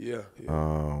Duffy. Yeah.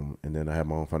 And then I had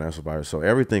my own financial advisor. So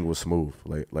everything was smooth.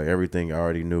 Like everything I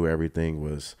already knew. Everything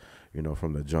was,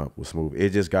 from the jump was smooth. It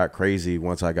just got crazy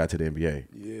once I got to the NBA.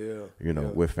 Yeah.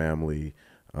 With family,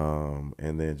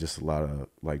 and then just a lot of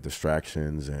like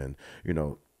distractions, and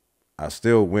I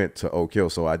still went to Oak Hill,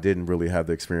 so I didn't really have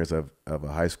the experience of a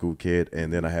high school kid,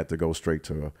 and then I had to go straight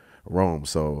to Rome.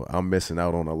 So I'm missing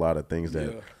out on a lot of things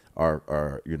that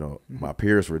are my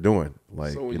peers were doing,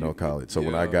 like college. So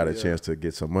when I got a chance to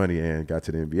get some money and got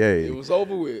to the NBA, it was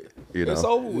over with. It's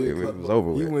over with. It was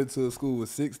over with. You went to a school with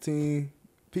 16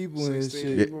 people and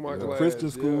shit. People in my class, Christian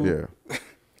school. Yeah.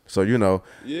 So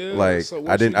so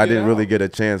I didn't really get a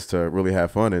chance to really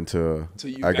have fun until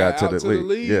I got to the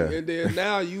league. Yeah. And then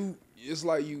now it's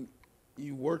like you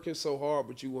working so hard,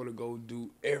 but you want to go do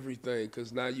everything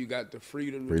because now you got the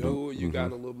freedom to do it. You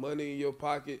got a little money in your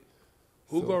pocket.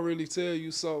 Who gonna really tell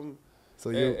you something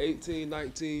at 18,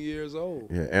 19 years old?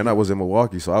 Yeah, and I was in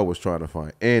Milwaukee, so I was trying to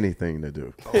find anything to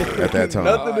do at that time.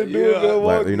 Nothing to do in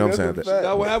Milwaukee. You know what I'm saying?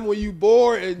 Now what happened when you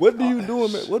bored? And, what do you do?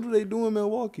 What do they do in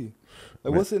Milwaukee?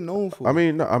 Like, what's it known for? I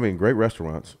mean, great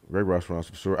restaurants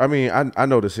for sure. I mean, I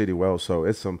know the city well, so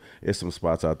it's some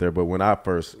spots out there. But when I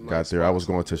first got there, I was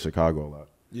going to Chicago a lot.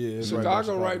 Yeah,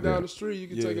 Chicago right down the street. You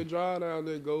can take a drive down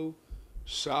there, go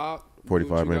shop.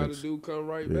 45 minutes. You gotta do, come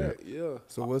right back. Yeah.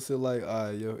 So what's it like?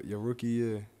 Your rookie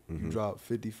year, you dropped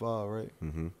 55, right?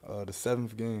 The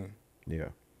 7th game. Yeah.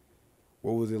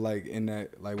 What was it like in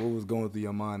that? Like, what was going through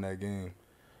your mind that game?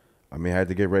 I mean, I had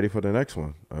to get ready for the next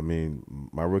one. I mean,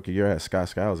 my rookie year, I had Scott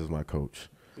Skiles as my coach.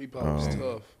 He probably was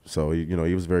tough. So, he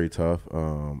was very tough.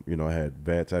 I had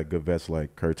good vets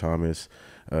like Kurt Thomas,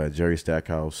 Jerry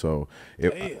Stackhouse. So,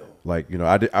 it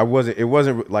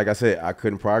wasn't, like I said, I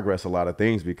couldn't progress a lot of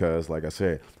things because, like I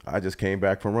said, I just came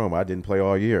back from Rome. I didn't play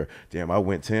all year. Damn, I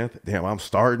went 10th. Damn, I'm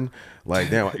starting. Like,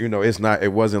 damn,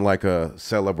 it wasn't like a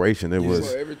celebration. It was.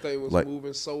 So everything was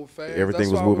moving so fast.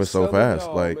 Everything was moving so fast.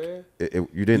 Like, I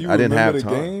didn't have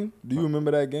time. Game? Do you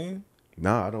remember that game?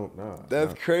 No, I don't know.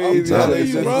 That's crazy.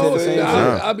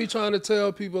 I be trying to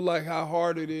tell people like how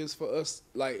hard it is for us.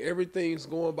 Like everything's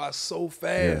going by so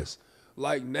fast. Yeah.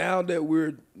 Like now that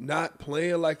we're not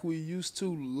playing like we used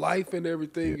to, life and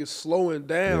everything is slowing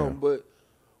down. Yeah. But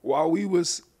while we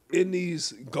was in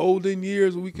these golden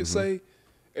years, we could say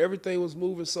everything was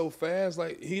moving so fast.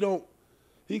 Like he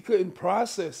couldn't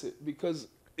process it because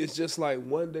it's just like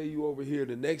one day you over here,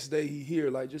 the next day he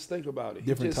here. Like just think about it.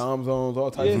 Different time zones,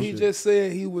 all types of shit. Yeah, he just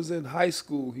said he was in high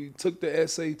school. He took the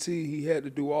SAT. He had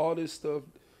to do all this stuff.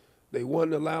 They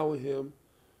wasn't allowing him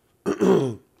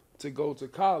to go to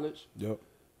college. Yep.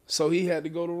 So he had to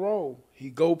go to Rome.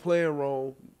 He go play in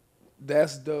Rome.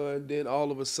 That's done. Then all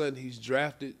of a sudden he's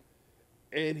drafted,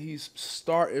 and he's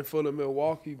starting for the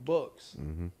Milwaukee Bucks.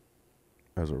 Mm-hmm.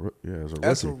 As a rookie.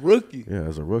 As a rookie. Yeah,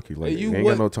 as a rookie. Like, you ain't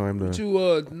got no time to. But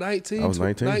you 19? I was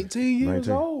 19. 19 years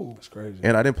old. That's crazy.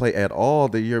 And I didn't play at all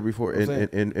the year before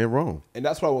in Rome. And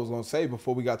that's what I was going to say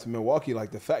before we got to Milwaukee.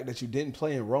 Like, the fact that you didn't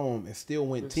play in Rome and still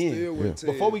went 10. Still went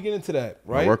 10. Before we get into that,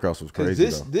 right? My workouts was crazy,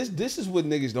 this is what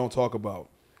niggas don't talk about.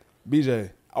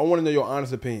 BJ, I want to know your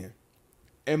honest opinion.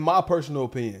 In my personal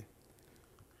opinion,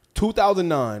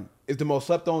 2009 is the most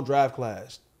slept-on draft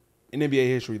class in NBA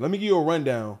history. Let me give you a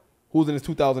rundown. Who's in this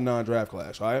 2009 draft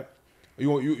class? All right, you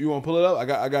want to pull it up?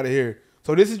 I got it here.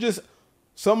 So this is just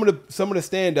some of the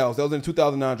standouts that was in the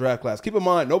 2009 draft class. Keep in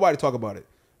mind, nobody talk about it.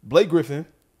 Blake Griffin,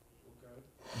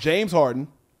 James Harden,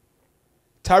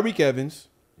 Tyreek Evans,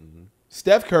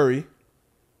 Steph Curry,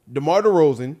 DeMar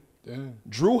DeRozan,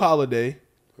 Drew Holiday,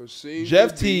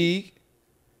 Jeff Teague,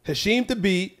 Hasheem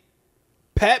Thabeet,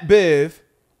 Pat Bev,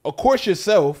 of course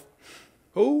yourself.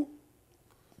 Who?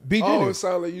 B. Jennings. Oh, it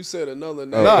sounded like you said another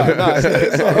name. Nah.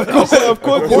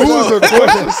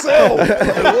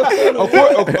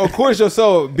 Of course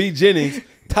yourself, B. Jennings,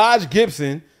 Taj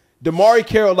Gibson, Damari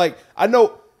Carroll. Like, I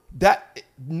know that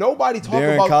nobody talk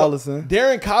about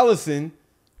Darren Collison.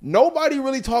 Nobody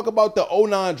really talk about the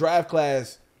 09 draft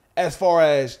class as far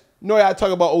as, I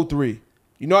talk about 03.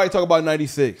 I talk about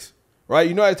 96,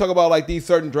 right? I talk about like these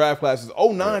certain draft classes.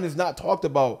 09 is not talked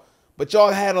about. But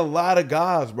y'all had a lot of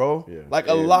guys, bro. Yeah. Like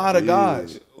a lot of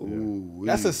guys. Ooh,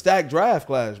 that's a stacked draft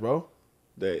class, bro.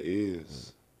 That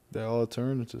is. They're all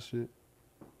turning to shit.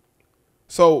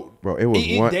 So, bro, it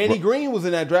was Danny Green was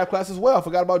in that draft class as well. I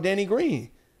forgot about Danny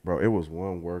Green. Bro, it was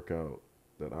one workout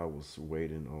that I was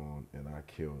waiting on and I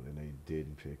killed and they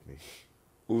didn't pick me.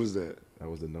 Who was that? That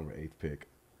was the number 8 pick.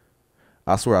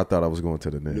 I swear I thought I was going to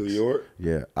the Knicks. New York?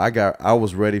 Yeah, I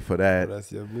was ready for that. Oh,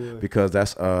 that's your boy. Because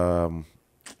that's when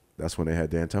they had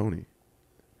D'Antoni.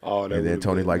 Oh, that and then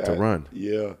Tony liked to run.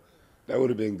 Yeah, that would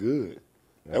have been good.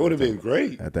 That would have been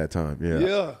great at that time.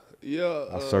 Yeah, yeah.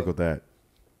 I circled that.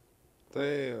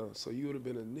 Damn, so you would have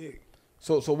been a Knick.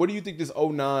 So what do you think this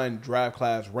 09 draft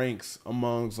class ranks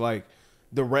amongst like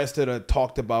the rest of the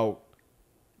talked about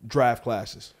draft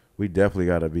classes? We definitely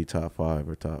got to be top 5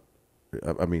 or top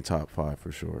 5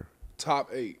 for sure. Top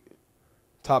 8.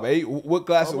 Top 8? What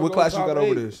class you got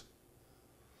over this?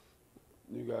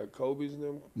 You got Kobe's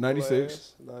them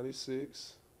 96.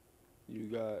 96. You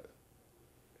got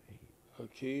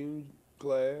Hakeem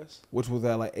class. Which was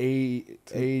that, like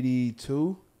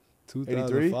 82?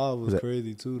 2005 was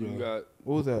crazy too, though. You got,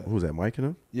 what was that? Who was that, Mike and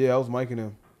him? Yeah, I was Mike and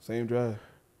him. Same draft.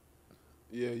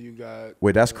 Yeah, you got.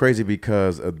 Wait, that's crazy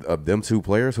because of them 2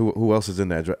 players. Who else is in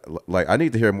that draft? Like, I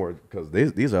need to hear more because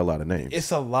these are a lot of names.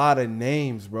 It's a lot of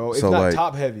names, bro. It's So, not like,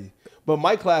 top heavy. But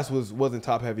my class wasn't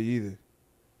top heavy either.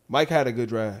 Mike had a good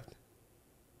draft.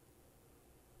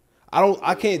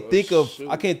 I can't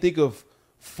think of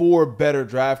 4 better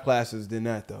draft classes than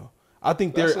that though. I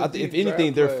think if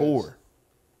anything they're 4.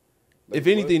 If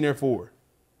anything they're 4.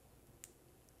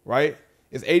 Right?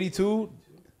 It's 82.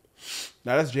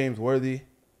 Now that's James Worthy.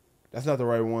 That's not the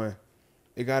right one.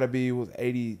 It got to be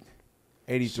 80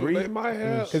 83. So they might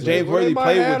have because James Worthy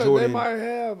played with Jordan. They might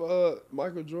have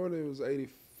Michael Jordan was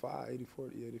 85, 84,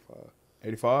 85.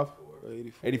 85?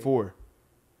 84. 84.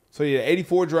 So yeah,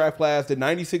 84 draft class, the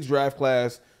 96 draft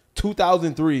class,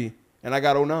 2003, and I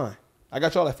got 09. I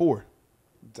got y'all at 4.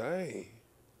 Dang.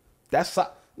 That's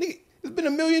nigga, it's been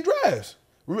a million drafts.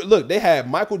 Look, they had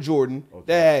Michael Jordan,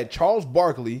 they had Charles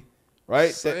Barkley,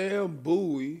 right? Sam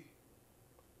Bowie.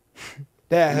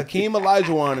 They had Hakeem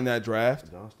Olajuwon in that draft.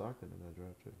 John Stockton in that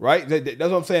draft too. Right?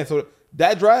 That's what I'm saying. So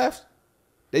that draft,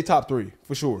 they top 3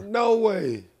 for sure. No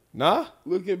way. Nah?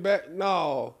 Looking back,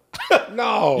 no.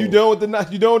 No. You done with the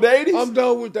 80s? I'm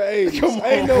done with the 80s. Come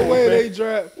Ain't no on, way man. they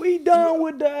draft. We done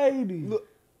with the 80s. Look,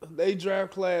 they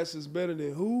draft class is better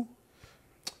than who?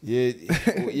 Yeah,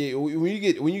 yeah.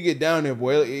 When you get down there,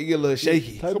 boy, it get a little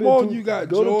shaky. Come on, you got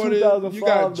Jordan. You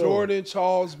got Jordan,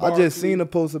 Charles I Barkley. just seen a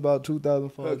post about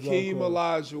 2005. Hakeem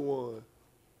Olajuwon.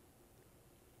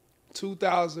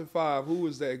 2005. Who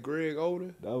was that? Greg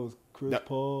Oden. That was Chris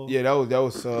Paul. Yeah, that was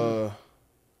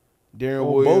Darren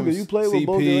Oh, Williams. Bogut. You played with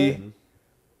CP,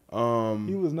 Bogut, right?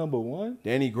 He was number 1.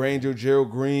 Danny Granger, Gerald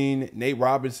Green, Nate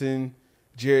Robinson,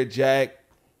 Jared Jack.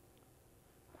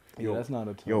 Yeah, that's not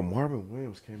a top. Yo, Marvin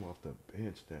Williams came off the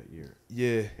bench that year.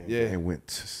 Yeah, And went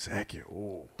to second.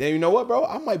 Oh. Damn, you know what, bro?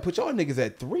 I might put y'all niggas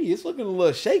at 3. It's looking a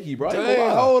little shaky, bro.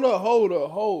 Dang, hold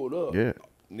up. Yeah.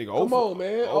 Nigga, Come on,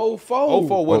 man. 04.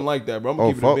 04 wasn't like that, bro. I'm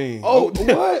going to keep it a bean. Oh,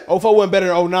 what? 04 wasn't better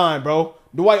than 09, bro.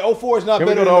 Dwight, 04 is not Can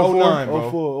we better go than to 09,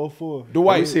 bro. 04.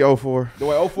 Dwight, Let me see 04.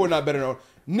 Dwight, 04 not better than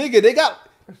 09. Nigga,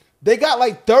 they got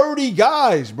like 30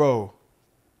 guys, bro.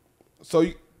 So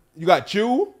you got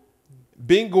Chew,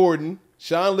 Ben Gordon,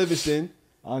 Sean Livingston,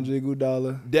 Andre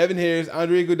Iguodala, Devin Harris,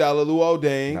 Andre Iguodala, Lou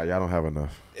O'Dang. Nah, y'all don't have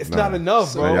enough. It's not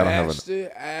enough, bro. y'all don't have Ashton,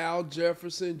 Al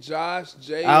Jefferson, Josh,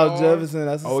 J. Al Jefferson.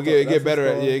 That's It get better.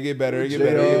 Yeah, it get better. It get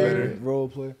better. Role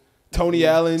player. Tony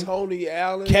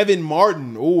Allen, Kevin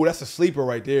Martin. Ooh, that's a sleeper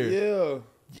right there.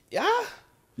 Yeah.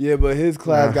 Yeah, but his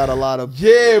class got a lot of.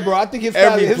 Yeah, bro. I think his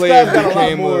class got a lot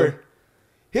became more.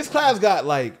 His class got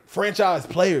like franchise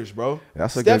players, bro.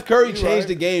 Steph Curry changed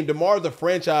the game. DeMar's a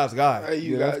franchise guy. Hey,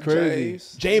 you that's got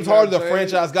crazy. James Harden's a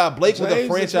franchise guy. Blake was a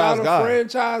franchise guy.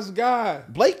 Franchise guy.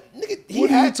 Blake, nigga,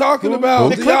 What are you talking about?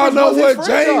 The Do y'all Clippers know was his what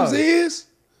James franchise. is?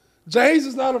 James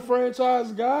is not a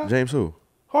franchise guy. James who?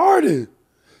 Harden.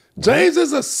 James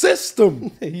is a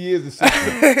system. He is a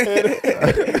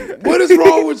system. What is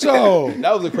wrong with y'all?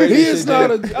 That was a crazy He shit. is not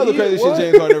That was the craziest what?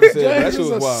 shit James Harden ever said. Bro. That James shit is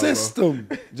was a wild, system.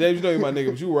 bro. James, you know you my nigga,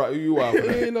 but you wild for He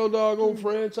that. ain't no doggone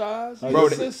franchise. He's Bro,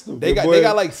 a system. they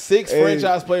got like 6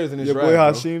 franchise players in this Your draft. boy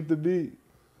Bro. Hasheem to beat.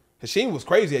 Hasheem was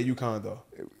crazy at UConn though.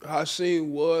 Hasheem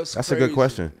was That's crazy. a good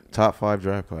question. Top 5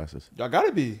 draft classes. Y'all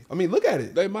gotta be. I mean, look at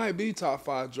it. They might be top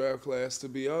 5 draft class, to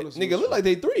be honest. Nigga, with look like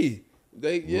they 3.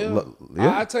 They Yeah.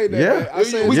 I take that Yeah. back. I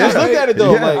said We top just looked 8. at it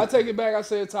though. Yeah. I Like, take it back. I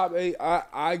said top 8.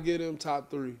 I get them top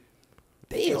 3.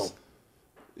 damn.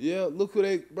 Yeah, look who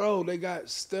they got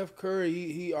Steph Curry.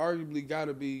 He arguably got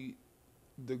to be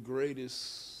the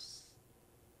greatest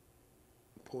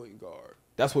point guard.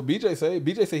 That's what BJ say.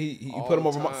 BJ say he All put him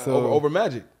over time. over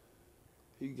Magic.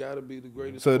 He got to be the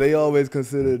greatest. So they always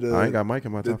consider I ain't got Mike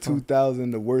in my the top 5.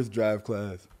 2000 the worst draft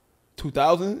class.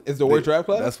 2000 is the worst draft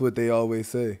class. That's what they always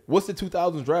say. What's the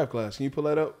 2000s draft class? Can you pull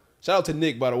that up? Shout out to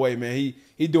Nick, by the way, man.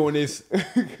 He doing this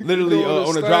literally Doing on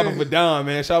his the drop thing. of a dime,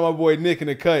 man. Shout out my boy Nick in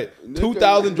the cut.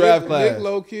 2000 draft class. Nick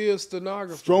low-key a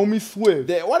stenographer. Stromy Swift.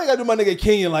 Why they gotta do my nigga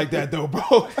Kenyon like that though, bro?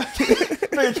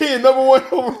 Nigga Kenyon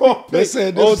 #1 overall pick. They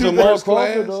said Oh, this is Jamal first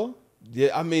class? Crawford though.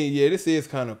 Yeah, I mean, yeah, this is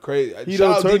kind of crazy. He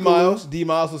Shout out done D Turkoglu. Miles. D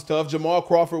Miles was tough. Jamal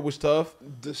Crawford was tough.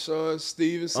 Deshaun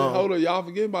Stevenson. Hold on, y'all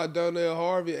forget about Donnell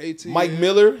Harvey, ATM. Mike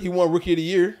Miller, he won Rookie of the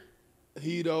Year.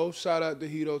 Hito. Shout out to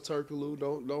Hito Turkoglu.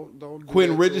 Don't do Quentin that to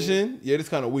him. Richardson. Yeah, this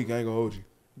kind of weak. I ain't gonna hold you.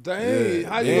 Dang,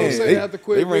 how you Yeah, gonna say after They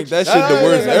Quentin rank that Richardson? shit the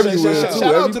worst Shout- everywhere shout- too.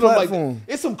 Shout out Every to them. Like, platform.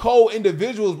 it's some cold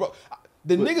individuals, bro.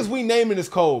 The niggas we naming is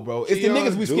cold, bro. It's the Keon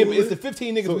niggas we skipping. Dewey. It's the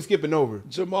 15 niggas we skipping over.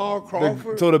 Jamal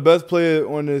Crawford. So the best player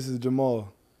on this is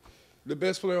Jamal The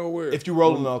best player on where? If you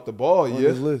rolling off the ball, on yeah.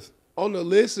 this list. On the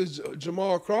list is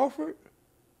Jamal Crawford.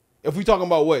 If we talking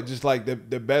about what, just like the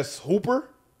best hooper,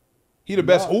 he the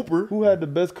best hooper. Who had the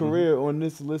best career on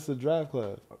this list of draft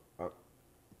class?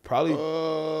 Probably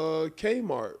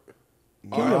Kmart.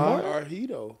 Kmart? Or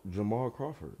Hito. Jamal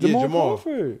Crawford. Yeah, Jamal Jamal.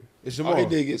 Crawford. It's Oh, Jamal. he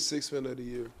did get 6th man of the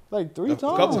year. Like three a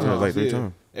times. couple times, like 3 yeah.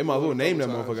 times. They might as well name that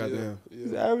Couple motherfucker. times, Goddamn.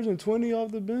 He's averaging 20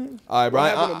 off the bench. All right, bro.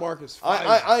 What happened to Marcus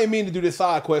I ain't mean to do this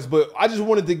side quest, but I just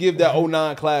wanted to give that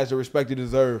 09 class the respect it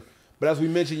deserve. But as we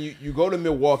mentioned, you go to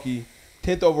Milwaukee,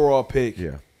 10th overall pick,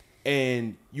 Yeah.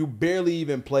 and you barely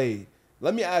even played.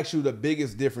 Let me ask you the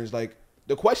biggest difference. Like,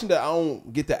 the question that I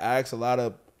don't get to ask a lot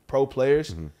of pro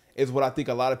players is what I think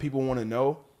a lot of people want to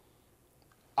know.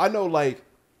 I know, like,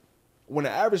 when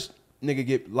an average nigga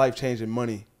get life-changing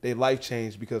money, they life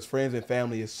change because friends and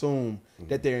family assume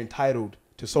that they're entitled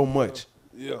to so much.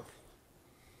 Yeah.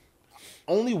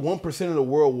 Only 1% of the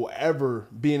world will ever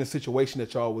be in a situation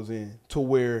that y'all was in, to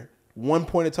where one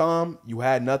point in time you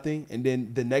had nothing, and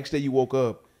then the next day you woke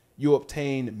up, you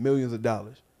obtained millions of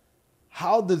dollars.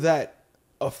 How does that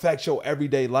affect your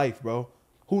everyday life, bro?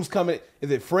 Who's coming?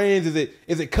 Is it friends?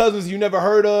 Is it cousins you never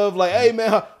heard of? Like, hey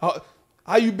man,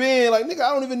 how you been? Like, nigga,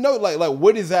 I don't even know. Like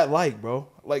what is that like, bro?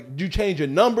 Like, do you change your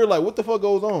number? Like, what the fuck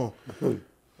goes on?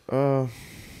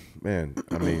 Man,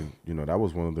 I mean, that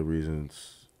was one of the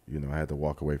reasons, I had to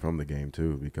walk away from the game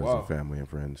too, because of family and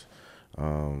friends.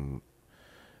 And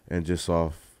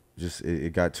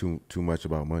it got too much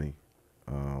about money.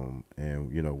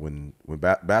 And when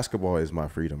basketball is my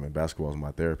freedom and basketball is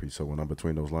my therapy, so when I'm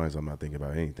between those lines, I'm not thinking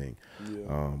about anything.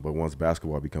 Yeah. But once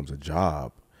basketball becomes a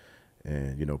job,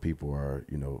 and people are,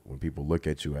 when people look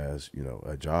at you as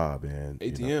a job and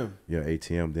ATM,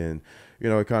 ATM, then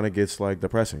it kind of gets like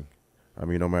depressing. I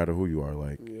mean, no matter who you are,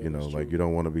 like like you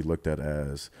don't want to be looked at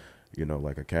as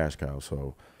like a cash cow.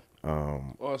 So.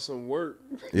 Or some work.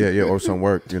 Yeah, or some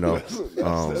work, Some work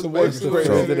is basically great. Phrase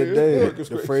of the day. Work is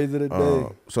The great. phrase of the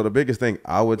day. So the biggest thing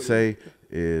I would say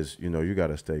is, you got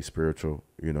to stay spiritual.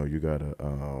 You got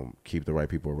to keep the right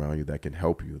people around you that can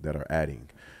help you, that are adding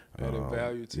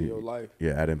value to your life.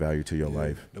 Yeah, adding value to your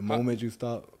life. The moment you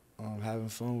stop having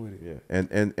fun with it.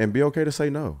 Yeah, and be okay to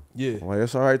say no. Yeah. Like,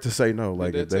 it's all right to say no.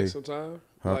 Like, Did if that they, take some time?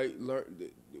 Huh? Like,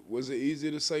 was it easy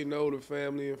to say no to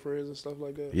family and friends and stuff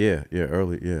like that? yeah,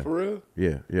 early, yeah. For real?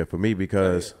 Yeah, for me,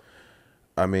 because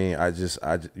I mean, I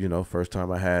first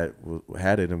time I had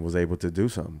it and was able to do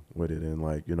something with it, and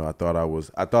like, I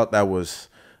thought that was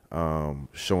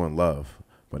showing love,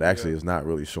 but actually it's not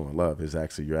really showing love. It's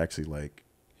actually you're actually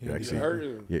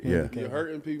hurting. Yeah. You're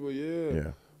hurting people,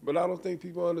 yeah. But I don't think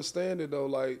people understand it though.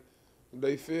 Like,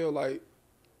 they feel like,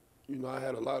 I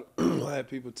had I had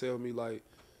people tell me like,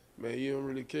 man, you don't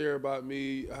really care about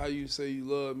me. How you say you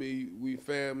love me? We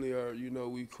family, or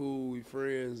we cool, we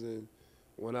friends, and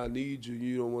when I need you,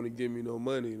 you don't want to give me no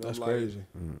money. And That's I'm like, crazy.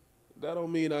 that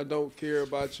don't mean I don't care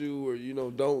about you or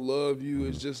don't love you.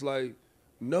 It's just like,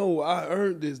 no, I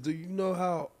earned this. Do you know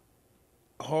how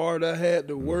hard I had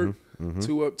to work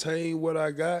to obtain what I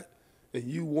got? And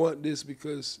you want this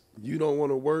because you don't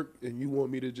want to work and you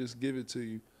want me to just give it to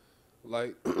you.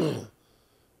 Like,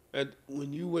 and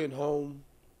when you went home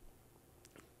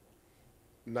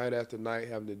night after night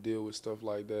having to deal with stuff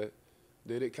like that,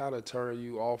 did it kind of turn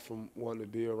you off from wanting to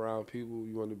be around people?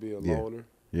 You want to be a loner?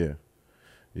 Yeah.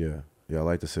 I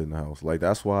like to sit in the house. Like,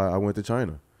 that's why I went to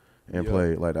China and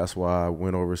played. Like, that's why I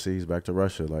went overseas back to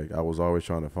Russia. Like, I was always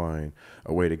trying to find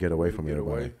a way to get away from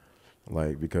everybody.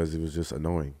 Like, because it was just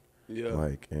annoying. Yeah.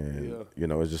 Like, and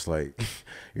it's just like,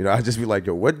 I just be like,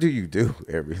 yo, what do you do?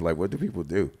 What do people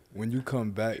do? When you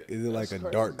come back, is it like a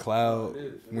dark cloud?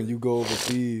 When you go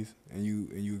overseas and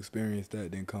you experience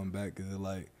that, then come back, is it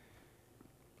like?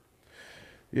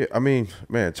 Yeah, I mean,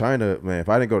 man, China, man, if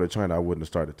I didn't go to China, I wouldn't have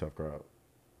started Tuff Crowd.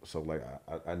 So, like,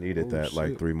 I needed that,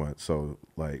 like, 3 months. So,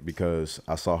 like, because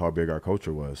I saw how big our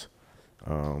culture was.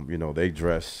 You know, they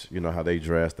dress, you know how they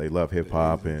dress. They love hip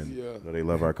hop and you know, they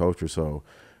love our culture. So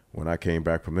when I came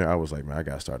back from there, I was like, man, I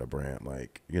got to start a brand.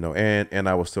 Like, you know, and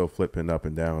I was still flipping up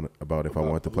and down about if I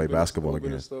wanted to play basketball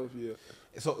again. Stuff, yeah.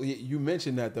 So you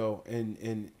mentioned that though,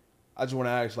 and I just want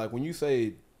to ask, like, when you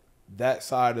say that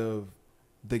side of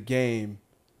the game,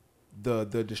 the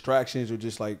distractions or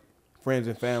just like friends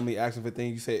and family asking for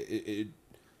things, you say it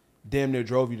damn near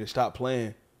drove you to stop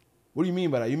playing. What do you mean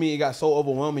by that? You mean it got so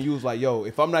overwhelming? You was like, yo,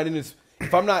 if I'm not in this,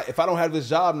 if I don't have this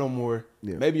job no more,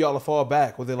 maybe y'all will fall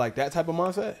back. Was it like that type of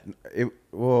mindset?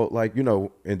 Well, like, you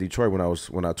know, in Detroit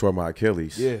when I tore my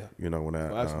Achilles, you know, when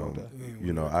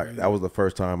that was the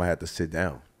first time I had to sit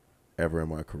down ever in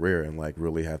my career and like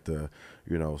really have to,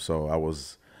 you know, so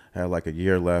had like a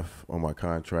year left on my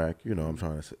contract. You know, I'm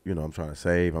trying to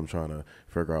save. I'm trying to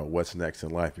figure out what's next in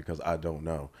life because I don't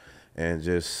know. And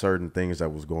just certain things that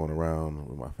was going around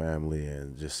with my family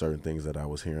and just certain things that I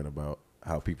was hearing about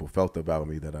how people felt about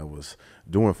me that I was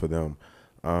doing for them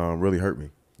really hurt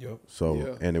me. Yep.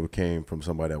 So, and it came from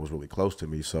somebody that was really close to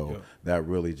me. So that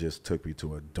really just took me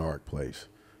to a dark place.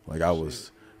 Like I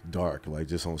was dark, like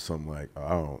just on some like, I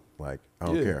don't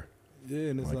care. Yeah,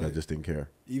 and it's like I just didn't care.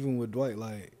 Even with Dwight,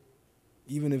 like,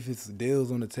 even if it's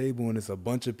deals on the table and it's a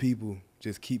bunch of people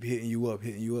just keep hitting you up,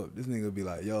 this nigga will be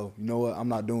like, yo, you know what? I'm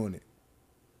not doing it.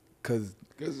 Cause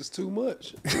it's too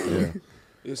much. Yeah.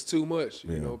 It's too much.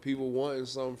 You know, people wanting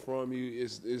something from you.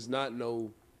 It's not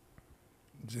no,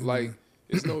 like,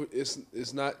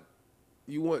 it's not,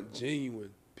 you want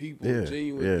genuine people,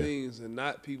 genuine things, and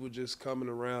not people just coming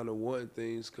around and wanting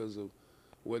things because of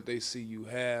what they see you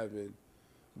have, and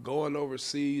going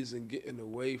overseas and getting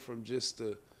away from just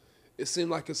the, it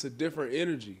seemed like it's a different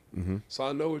energy. Mm-hmm. So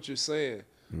I know what you're saying.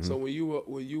 Mm-hmm. So when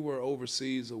you were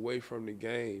overseas away from the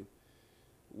game,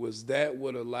 was that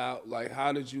what allowed, like,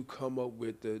 how did you come up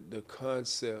with the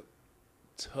concept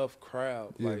Tuff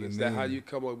Crowd? Yeah, like, is that how you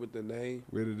come up with the name?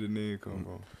 Where did the name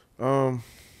come from?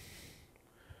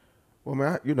 Well,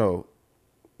 man, you know,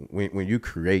 when you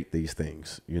create these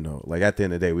things, you know, like at the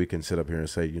end of the day, we can sit up here and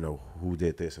say, you know, who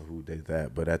did this and who did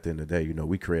that. But at the end of the day, you know,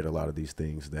 we create a lot of these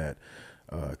things that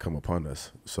come upon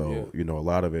us. So, you know, a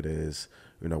lot of it is,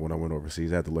 you know, when I went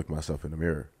overseas, I had to look myself in the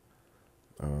mirror.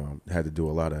 Had to do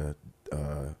a lot of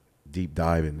deep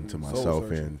diving into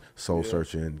myself and soul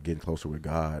searching, getting closer with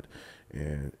God,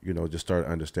 and, you know, just start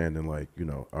understanding, like, you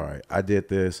know, all right, I did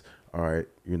this, all right,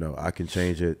 you know, I can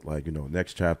change it, like, you know,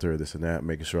 next chapter, this and that,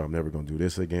 making sure I'm never going to do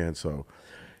this again. So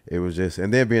it was just,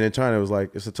 and then being in China, it was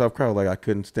like, it's a tough crowd. Like I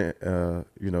couldn't stand,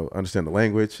 you know, understand the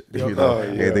language, you know,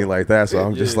 anything like that. So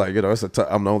I'm just like, you know,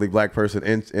 I'm the only black person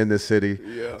in this city.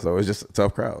 Yeah. So it's just a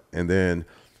tough crowd. And then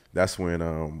that's when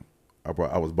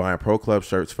I was buying Pro Club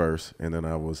shirts first, and then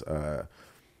I was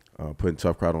putting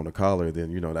Tuff Crowd on the collar.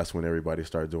 Then, you know, that's when everybody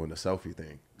started doing the selfie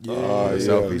thing.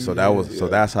 Selfie. So so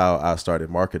that's how I started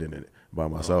marketing it by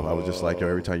myself. I was just like, yo,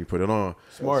 every time you put it on,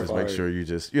 just make sure you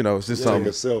just, you know, it's just something.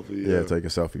 Take a selfie. Yeah, take a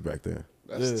selfie back then.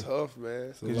 That's tough,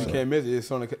 man. Because you can't miss it.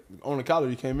 It's on the collar.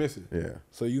 You can't miss it. Yeah.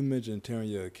 So you mentioned tearing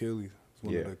your Achilles. It's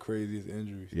one of the craziest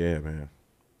injuries. Yeah, man.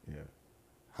 Yeah.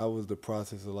 How was the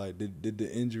process of, like, did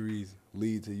the injuries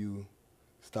lead to you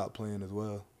stop playing as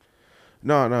well?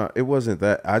 No, it wasn't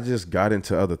that. I just got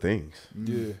into other things.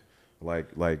 Yeah.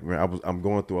 Like man, I'm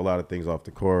going through a lot of things off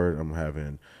the court. I'm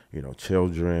having, you know,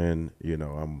 children, you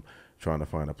know, I'm trying to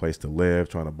find a place to live,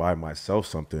 trying to buy myself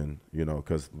something, you know,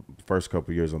 because first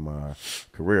couple of years of my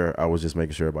career, I was just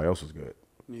making sure everybody else was good.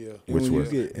 Yeah. And when you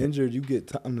get injured, you get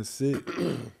time to sit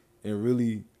and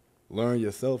really learn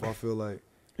yourself, I feel like.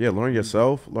 Yeah, learn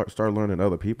yourself, start learning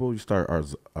other people. You start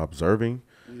observing.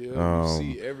 Yeah, you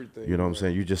see everything. You know what I'm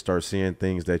saying? You just start seeing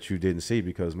things that you didn't see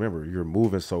because, remember, you're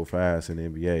moving so fast in the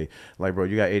NBA. Like, bro,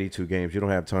 you got 82 games. You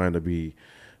don't have time to be,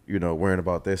 you know, worrying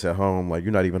about this at home. Like,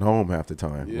 you're not even home half the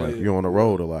time. You're on the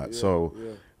road a lot. So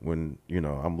when, you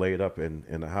know, I'm laid up in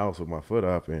the house with my foot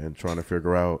up and trying to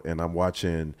figure out, and I'm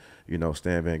watching, you know,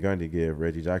 Stan Van Gundy give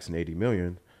Reggie Jackson $80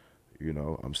 million, you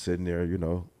know, I'm sitting there, you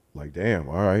know, like, damn,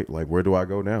 all right, like, where do I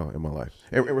go now in my life?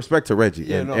 In respect to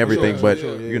Reggie and everything, but,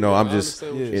 you know, I'm just,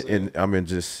 I'm in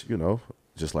just, you know,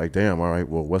 just like, damn, all right,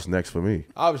 well, what's next for me?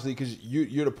 Obviously, because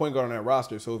you're the point guard on that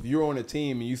roster. So if you're on a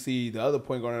team and you see the other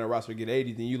point guard on that roster get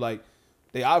 80, then you like,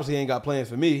 they obviously ain't got plans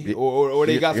for me, or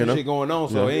they got some shit going on,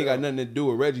 so it ain't got nothing to do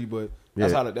with Reggie. But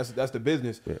that's how that's the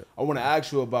business. I want to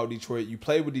ask you about Detroit. You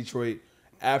played with Detroit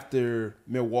after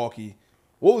Milwaukee.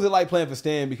 What was it like playing for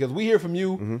Stan? Because we hear from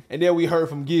you, and then we heard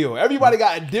from Gil. Everybody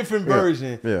got a different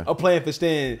version of playing for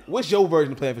Stan. What's your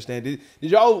version of playing for Stan?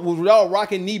 Was y'all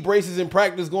rocking knee braces in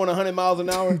practice, going 100 miles an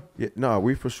hour? Yeah, no,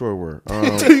 we for sure were.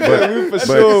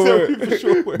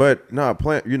 But no, I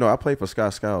played for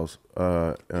Scott Skiles,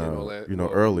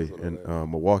 early in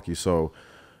Milwaukee. So,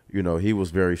 he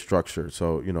was very structured.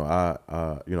 So,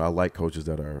 I like coaches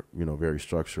that are, very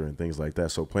structured and things like that.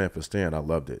 So playing for Stan, I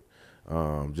loved it.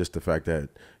 Just the fact that,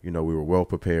 we were well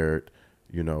prepared,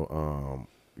 I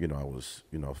was,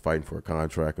 fighting for a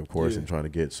contract, of course, and trying to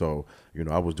get, so,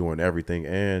 I was doing everything.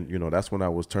 And, that's when I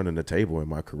was turning the table in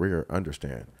my career,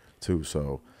 understand too.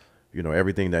 So,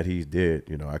 everything that he did,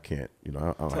 I can't, I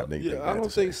don't have anything bad I don't to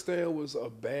say. think Stan was a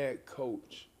bad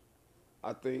coach.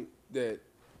 I think that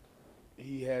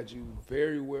he had you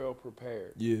very well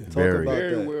prepared. Yeah.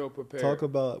 Very well prepared. Talk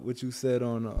about what you said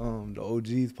on the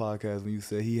OG's podcast when you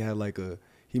said he had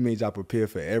he made y'all prepare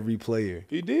for every player.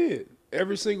 He did.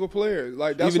 Every single player.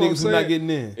 Like, that's Even what I'm niggas saying. who not getting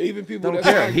in. Even people Don't that's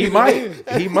care. not He getting might.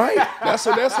 in. He might. That's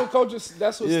what coaches.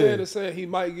 That's what Yeah. Stan is saying. He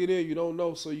might get in. You don't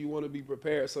know, so you want to be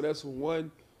prepared. So that's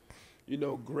one,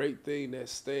 great thing that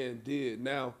Stan did.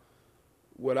 Now,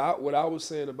 what I was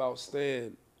saying about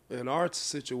Stan in our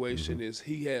situation is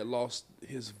he had lost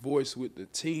his voice with the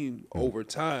team over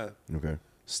time. Okay.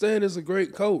 Stan is a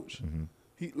great coach.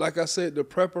 He, like I said, the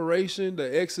preparation,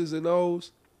 the X's and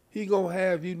O's, he gonna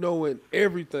have you knowing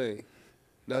everything.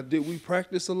 Now, did we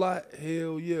practice a lot?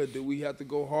 Hell yeah. Did we have to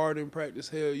go hard in practice?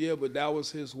 Hell yeah. But that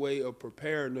was his way of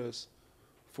preparing us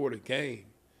for the game.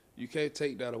 You can't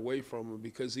take that away from him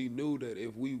because he knew that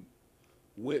if we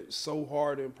went so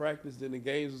hard in practice, then the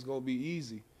games was gonna be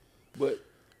easy. But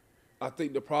I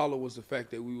think the problem was the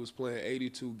fact that we was playing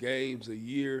 82 games a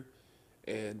year,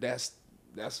 and that's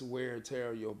wear and tear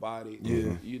on your body.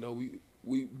 Yeah.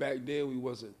 We back then we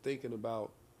wasn't thinking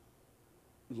about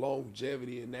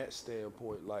longevity in that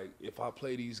standpoint. Like, if I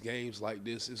play these games like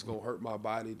this, it's gonna hurt my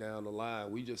body down the line.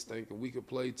 We just thinking we could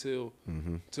play till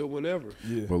whenever.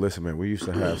 Yeah. Well, listen, man, we used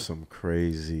to have some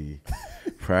crazy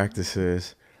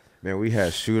practices. Man, we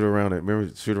had shoot-around.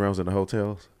 Remember shoot-arounds in the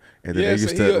hotels? And then they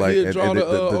used to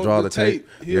draw the tape.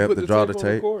 Yep, the draw the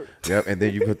tape. Yep, and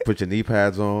then you could put your knee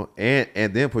pads on and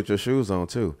then put your shoes on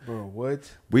too. Bro,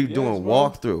 what? We doing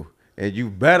walkthrough, and you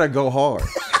better go hard.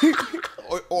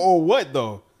 or what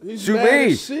though? Shoot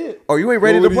me. Oh, you ain't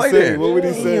ready to play then. What would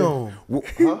he say?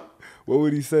 Huh? What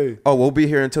would he say? Oh, we'll be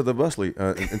here until the bus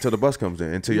until the bus comes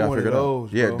in. Until y'all figure it out.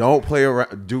 Those, yeah, bro. Don't play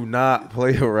around. Do not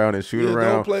play around and shoot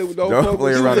around. Don't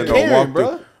play around and He's a don't walk Karen, bro.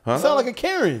 through. Huh? You sound like a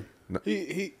Karen.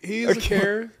 He is a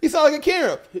Karen. He sound like a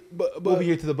Karen. But We'll be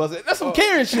here to the bus. That's some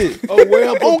Karen shit. A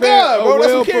well prepared, Oh, God, bro,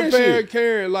 that's some Karen prepared shit.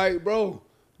 Karen. Like, bro,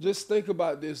 just think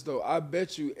about this though. I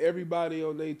bet you everybody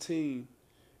on their team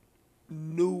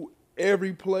knew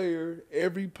every player,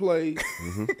 every play.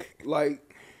 Like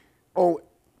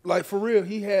for real,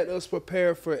 he had us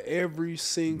prepared for every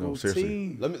single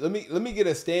team. Let me get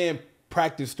a Stan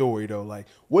practice story though. Like,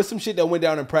 what's some shit that went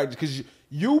down in practice? Because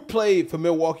you played for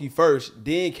Milwaukee first,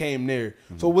 then came there.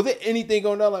 So was there anything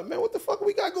going on? Like, man, what the fuck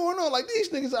we got going on? Like, these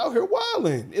niggas out here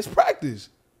wilding. It's practice.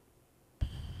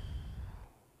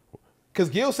 Because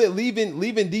Gil said leaving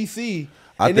DC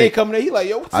and then coming there, he like,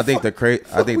 yo, what the I think fuck?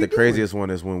 the craziest one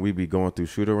is when we be going through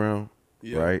shoot around,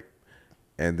 right?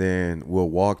 And then we'll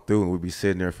walk through and we'll be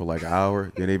sitting there for like an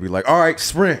hour. Then they be like, all right,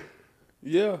 sprint.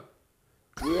 Yeah.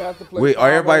 We have to play.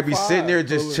 Everybody be sitting there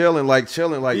just chilling,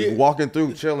 walking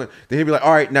through, chilling. Then he'd be like,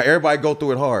 all right, now everybody go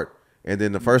through it hard. And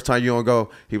then the first time you don't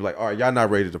go, he'd be like, all right, y'all not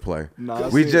ready to play.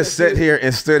 We just sat here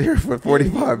and stood here for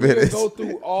 45 minutes. We'll go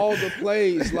through all the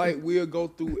plays. Like, we'll go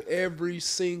through every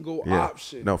single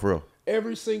option. No, for real.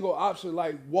 Every single option,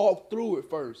 like, walk through it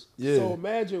first. Yeah. So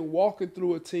imagine walking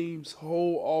through a team's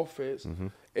whole offense,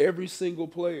 every single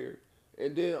player.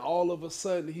 And then all of a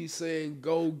sudden he's saying,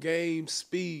 go game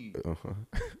speed.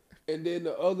 And then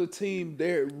the other team,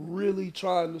 they're really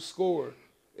trying to score.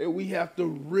 And we have to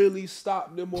really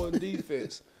stop them on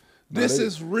defense. This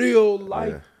is real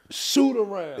life shoot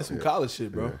around. It's some college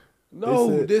shit, bro.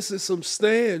 No, this is some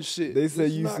Stan shit. They said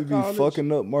This you is used to not be college.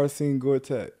 fucking up Marcin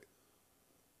Gortat.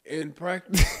 In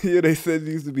practice. Yeah, they said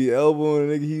you used to be elbowing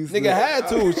a nigga. He used Nigga had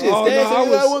to. Shit, Oh, Stan no, said I I was-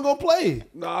 wasn't gonna play.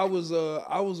 No, I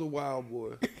was a wild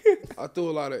boy. I threw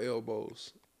a lot of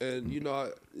elbows, and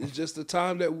it's just the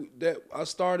time that I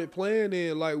started playing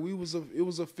in. Like, it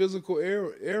was a physical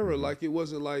era. Like, it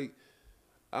wasn't like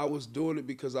I was doing it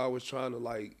because I was trying to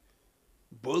like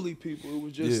bully people. It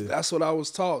was just that's what I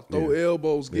was taught. Throw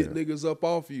elbows, get niggas up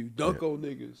off you, dunk on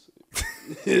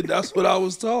niggas. That's what I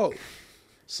was taught.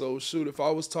 So shoot, if I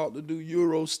was taught to do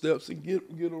Euro steps and get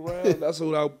around, that's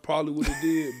what I probably would have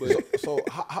did. But So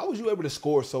how was you able to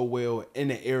score so well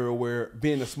in an era where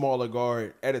being a smaller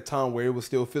guard at a time where it was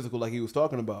still physical like he was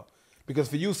talking about? Because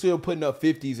for you still putting up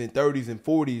 50s and 30s and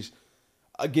 40s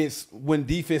against when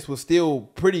defense was still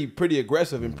pretty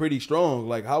aggressive and pretty strong,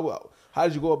 like how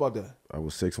did you go about that? I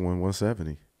was 6'1",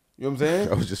 170. You know what I'm saying?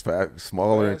 I was just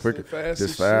smaller and quicker,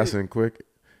 just fast and quick.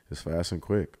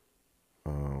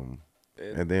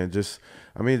 And then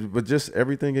but just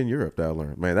everything in Europe that I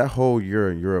learned. Man, that whole year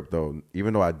in Europe, though,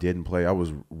 even though I didn't play, I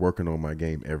was working on my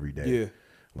game every day. Yeah.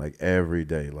 Like every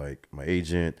day. Like my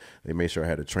agent, they made sure I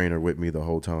had a trainer with me the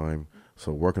whole time.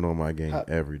 So working on my game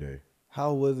every day.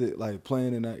 How was it like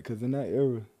playing in that? Because in that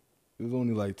era, it was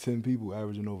only like 10 people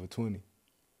averaging over 20.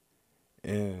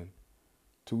 And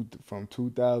from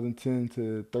 2010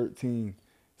 to 13,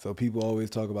 so people always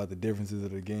talk about the differences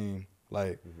of the game.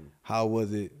 Like, how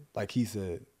was it, like he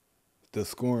said, the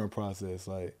scoring process?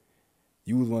 Like,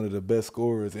 you was one of the best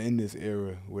scorers in this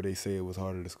era where they say it was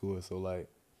harder to score. So, like,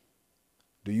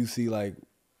 do you see, like,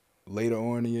 later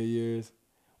on in your years,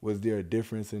 was there a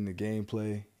difference in the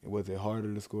gameplay? Was it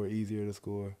harder to score, easier to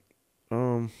score?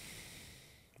 I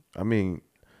mean,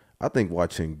 I think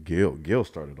watching Gil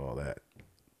started all that,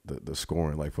 the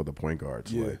scoring, like, for the point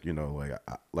guards. Yeah. Like, you know,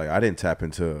 like I didn't tap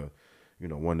into, you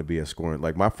know, wanting to be a scoring.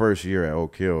 Like, my first year at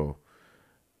Oak Hill,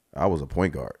 I was a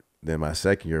point guard. Then my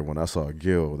second year, when I saw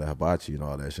Gil, the hibachi and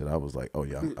all that shit, I was like, oh,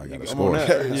 yeah, I got to score.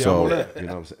 So, you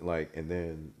know what I'm saying? Like, and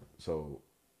then, so,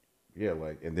 yeah,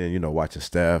 like, and then, you know, watching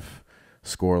Steph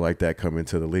score like that come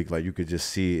into the league, like, you could just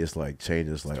see it's, like,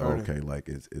 changing. It's like, okay, like,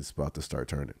 it's about to start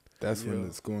turning. That's when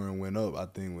the scoring went up, I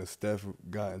think, when Steph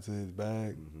got into his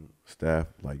bag. Steph,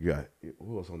 like, you got,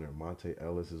 who else on there? Monte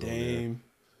Ellis is on there.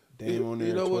 Dame on there.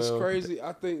 You know 12. what's crazy?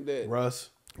 I think that Russ.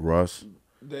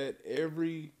 that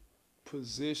every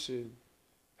position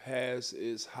has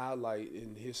its highlight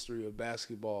in the history of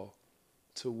basketball,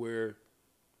 to where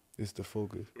It's the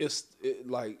focus.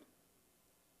 Like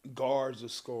guards are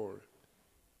scoring.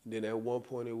 Then at one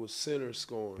point it was centers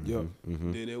scoring. Yep.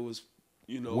 Then it was,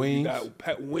 you know, Wings. you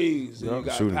got wings. Then you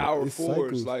got Shooting. power It's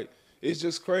forwards. cycles. Like, it's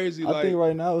just crazy. I like, think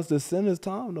right now it's the center's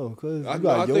time though, because I you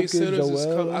got think Jokic, centers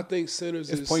Joel. I think centers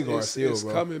It's is point guard still,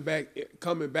 bro.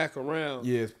 coming back around.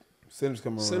 Yeah, centers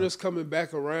coming around. Centers coming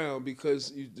back around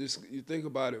because you think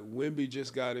about it. Wemby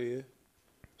just got in,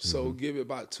 so give it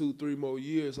about 2-3 more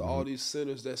years. All these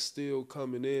centers that's still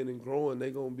coming in and growing, they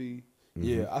gonna be.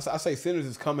 Yeah, I say centers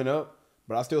is coming up,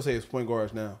 but I still say it's point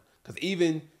guards now. Because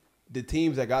even the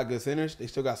teams that got good centers, they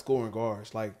still got scoring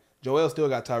guards. Like, Joel still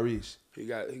got Tyrese. He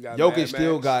got Jokic Mad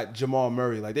still Max. got Jamal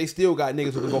Murray. Like, they still got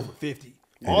niggas who can go for 50.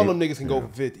 All them niggas can go for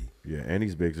 50. Yeah, and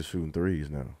these bigs are shooting threes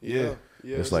now. Yeah.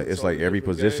 It's like totally every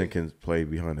different position game. can play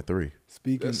behind the three.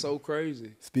 That's so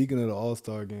crazy. Speaking of the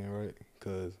All-Star game, right?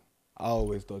 Because I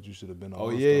always thought you should have been an Oh,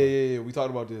 All-Star. yeah. We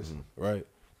talked about this. Right.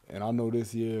 And I know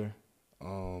this year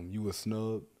you were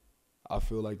snubbed. I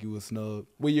feel like you were snubbed.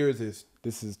 What year is this?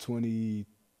 This is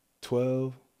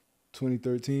 2012,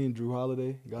 2013. Drew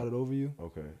Holiday got it over you.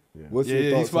 Okay. Yeah. What's your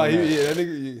He's thoughts on fine. that? Yeah, that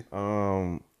nigga.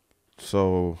 Yeah.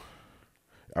 So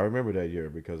I remember that year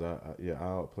because I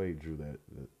outplayed Drew that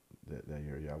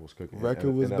year. Yeah, I was cooking.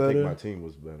 Record was I better? think my team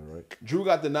was better, right? Drew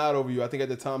got the nod over you. I think at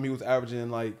the time he was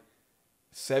averaging like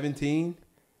 17,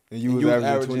 And you was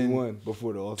averaging 21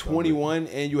 before the All-Star. 21,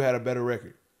 and you had a better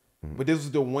record. But this was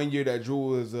the one year that Drew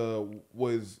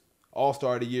was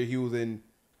All-Star of the year. He was in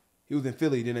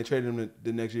Philly. Then they traded him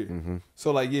the next year.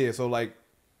 So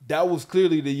that was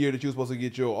clearly the year that you were supposed to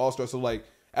get your All-Star. So like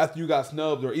after you got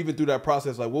snubbed, or even through that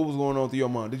process, like what was going on through your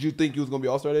mind? Did you think you was gonna be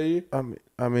All-Star that year?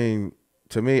 I mean,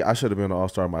 to me, I should have been an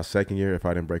All-Star my second year if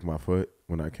I didn't break my foot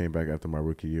when I came back after my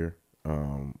rookie year.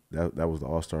 That was the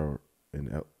All-Star in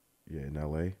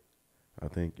LA. I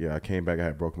think. Yeah, I came back. I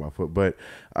had broken my foot, but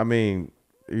I mean,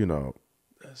 you know,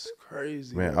 That's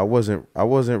crazy, man. I wasn't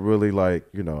really like,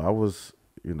 I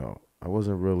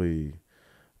wasn't really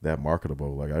that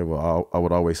marketable. Like I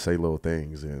would always say little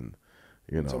things, and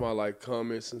Talking about like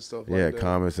comments and stuff. like that.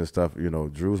 Comments and stuff.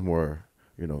 Drew's more,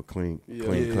 clean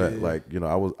cut. Like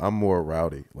I'm more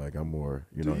rowdy. Like I'm more,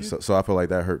 so I feel like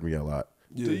that hurt me a lot.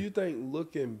 Yeah. Do you think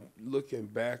looking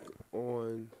back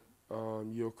on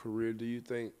your career, do you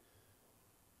think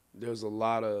there's a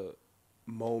lot of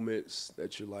moments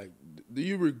that you're like, do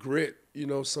you regret,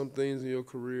 some things in your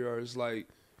career, or it's like,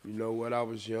 when I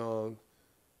was young,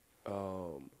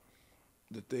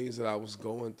 the things that I was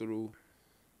going through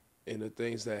and the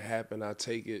things that happened, I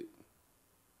take it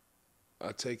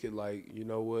like, you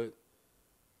know what?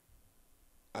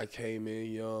 I came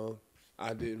in young.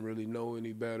 I didn't really know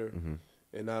any better,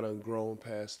 and I done grown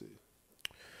past it.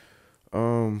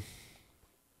 No,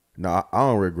 I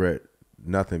don't regret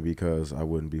nothing because I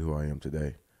wouldn't be who I am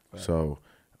today. Right. So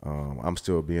I'm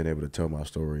still being able to tell my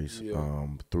stories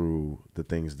through the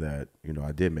things that, you know,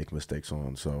 I did make mistakes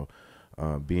on. So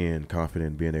being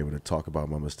confident, being able to talk about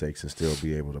my mistakes and still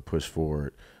be able to push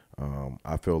forward.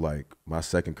 I feel like my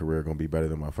second career going to be better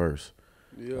than my first.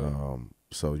 Yeah.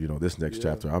 So, you know, this next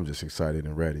chapter, I'm just excited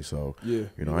and ready. So, you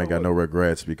know, I ain't got no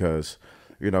regrets because,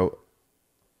 you know,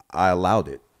 I allowed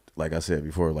it. Like I said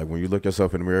before, like when you look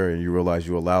yourself in the mirror and you realize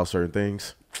you allow certain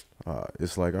things,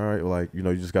 it's like, all right, like, you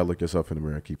know, you just got to look yourself in the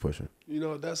mirror and keep pushing. You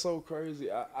know, that's so crazy.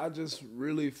 I just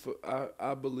really,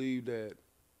 I believe that,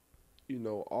 you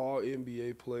know, all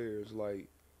NBA players, like,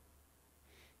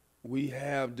 we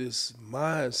have this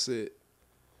mindset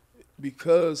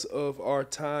because of our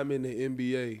time in the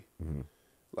NBA. Mm-hmm.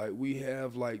 Like, we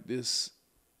have, like, this,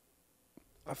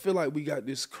 I feel like we got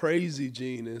this crazy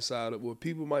gene inside of, well,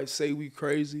 people might say we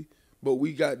crazy, but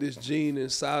we got this gene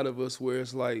inside of us where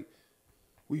it's like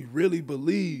we really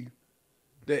believe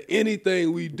that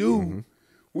anything we do,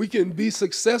 we can be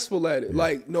successful at it. Yeah.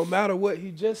 Like, no matter what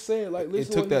he just said. Like,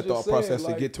 listen, it took that thought process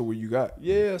to get to where you got.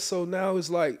 Yeah, so now it's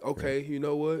like, okay, you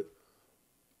know what?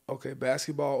 Okay,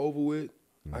 basketball over with.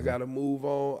 I got to move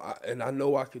on, and I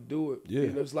know I could do it. Yeah.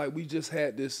 You know, it's like we just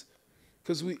had this.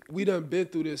 Because we done been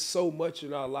through this so much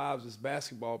in our lives as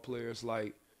basketball players,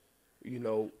 like, you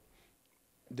know,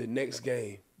 the next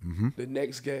game, the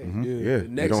next game. The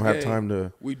next we don't have time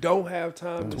to. We don't have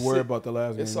time to worry about the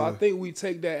last game. And so I think we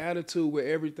take that attitude with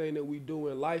everything that we do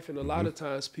in life, and a lot of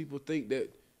times people think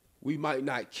that we might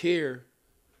not care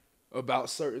about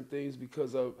certain things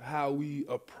because of how we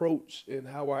approach and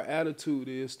how our attitude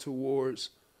is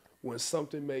towards when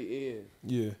something may end.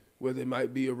 Yeah. Whether it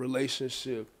might be a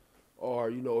relationship or,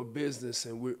 you know, a business,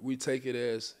 and we take it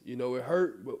as, you know, it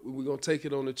hurt, but we're going to take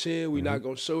it on the chin. We're not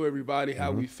going to show everybody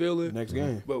how we feeling. Next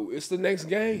game. But it's the next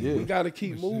game. Yeah. We got to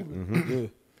keep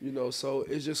moving. You know, so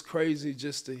it's just crazy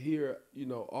just to hear, you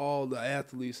know, all the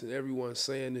athletes and everyone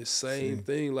saying this same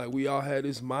thing. Like, we all had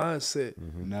this mindset.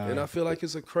 And I feel like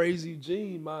it's a crazy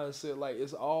gene mindset. Like,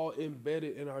 it's all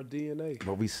embedded in our DNA.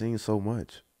 But we've seen so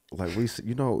much. Like,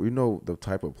 you know the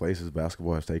type of places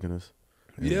basketball has taken us.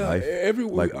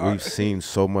 Everywhere. Like, we've seen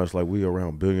so much. Like, we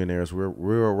around billionaires. We're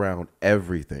around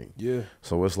everything. Yeah.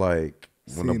 So it's like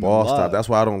when the ball stops. That's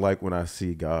why I don't like when I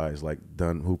see guys like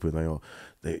done hooping.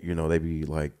 They be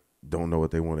like don't know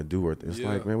what they want to do. Or it's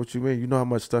like, man, what you mean? You know how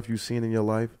much stuff you've seen in your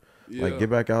life. Yeah. Like, get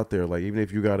back out there. Like, even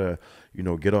if you gotta, you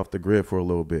know, get off the grid for a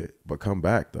little bit, but come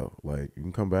back though. Like, you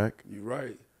can come back. You're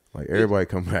right. Like, everybody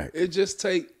come back. It just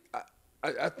take.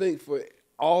 I think for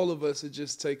all of us, it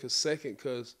just take a second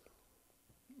because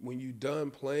when you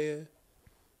done playing,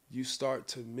 you start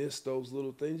to miss those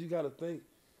little things. You got to think,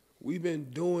 we've been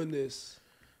doing this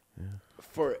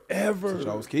forever. Since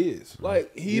I was kids.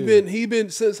 Like, he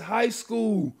been since high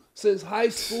school. Since high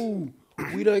school,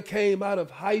 we done came out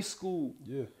of high school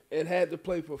and had to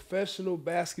play professional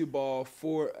basketball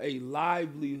for a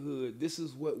livelihood. This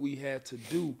is what we had to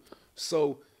do.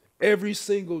 So every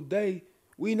single day,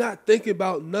 we not thinking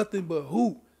about nothing but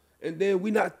hoop. And then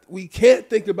we can't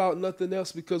think about nothing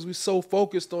else because we're so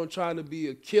focused on trying to be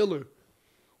a killer.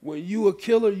 When you a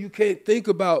killer, you can't think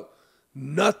about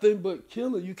nothing but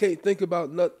killer. You can't think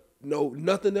about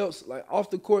nothing else. Like, off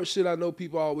the court shit, I know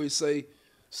people always say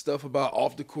stuff about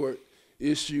off the court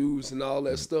issues and all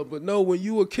that stuff. But no, when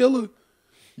you a killer,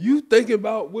 you thinking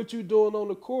about what you're doing on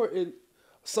the court. And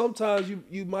sometimes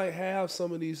you might have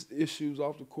some of these issues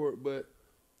off the court, but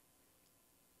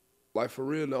like, for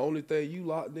real, the only thing you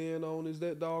locked in on is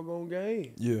that doggone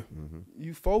game. Yeah.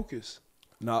 You focus.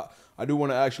 Now, I do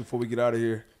want to ask you before we get out of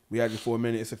here, we had you for a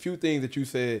minute. It's a few things that you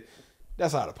said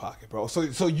that's out of pocket, bro.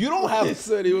 So you don't have. He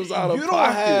said he was out of pocket. You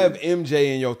don't have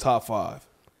MJ in your top 5.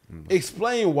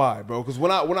 Explain why, bro. Because when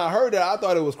I heard that, I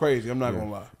thought it was crazy. I'm not gonna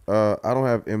lie. I don't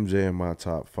have MJ in my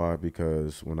top 5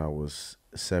 because when I was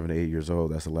 7 to 8 years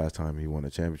old, that's the last time he won a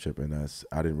championship, and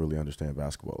I didn't really understand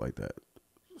basketball like that.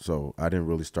 So I didn't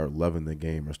really start loving the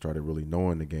game or started really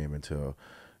knowing the game until,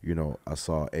 you know, I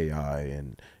saw AI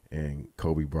and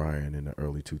Kobe Bryant in the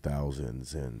early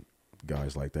 2000s and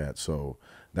guys like that. So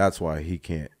that's why he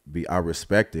can't be. I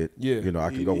respect it. Yeah. You know, I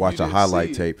can go watch a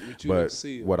highlight tape, but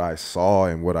what I saw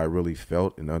and what I really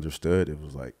felt and understood, it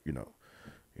was like, you know,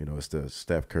 it's the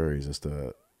Steph Currys, it's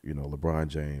the, you know, LeBron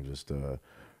James, it's the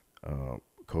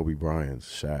Kobe Bryant's,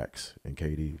 Shaq's, and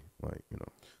KD. Like, you know.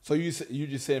 So you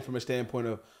just said from a standpoint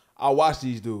of, I watch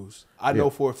these dudes. I know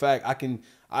for a fact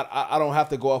I don't have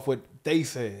to go off what they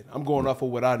said. I'm going off of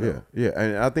what I know. Yeah,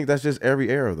 and I think that's just every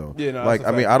era though. Yeah, no, like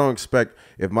I mean, I don't expect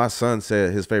if my son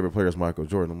said his favorite player is Michael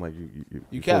Jordan. I'm like,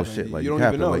 you full of shit. Like you don't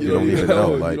even know. Like you don't even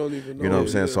know. Like you know what I'm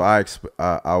saying. So I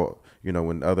you know,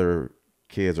 when other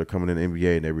kids are coming in the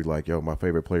NBA and they be like, yo, my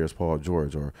favorite player is Paul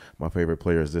George, or my favorite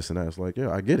player is this and that. It's like, yeah,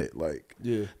 I get it. Like,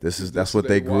 that's what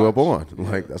they grew up on.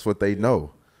 Like, that's what they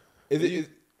know. You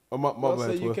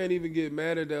can't even get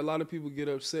mad at that. A lot of people get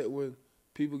upset when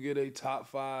people get a top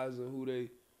fives and who they,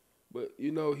 but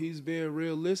you know, he's being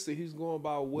realistic. He's going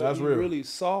by what he really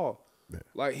saw. Yeah.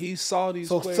 Like he saw these.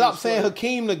 So players stop saying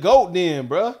Hakeem the GOAT, then,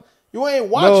 bruh. You ain't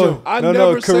watching. I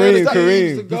never said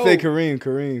Kareem. You say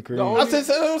Kareem. I said,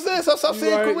 stop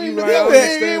saying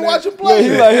Kareem. He ain't watching play.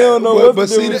 He like, he don't know what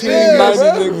to do with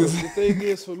the thing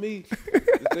is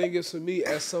for me,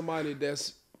 as somebody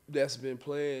that's been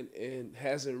playing and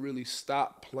hasn't really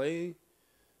stopped playing,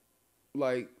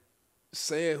 like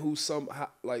saying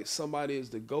like somebody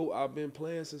is the GOAT. I've been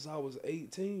playing since I was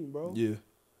 18, bro. Yeah.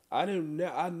 I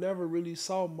never really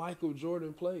saw Michael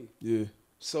Jordan play. Yeah.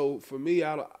 So for me,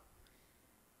 the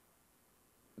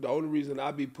only reason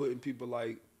I be putting people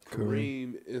like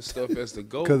Kareem and stuff as the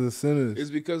GOAT because of sinners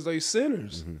is because they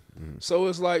sinners. So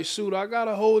it's like, shoot, I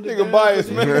gotta hold it. Nigga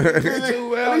biased, man. At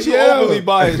least you openly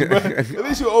biased, bro. At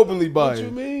least you openly biased.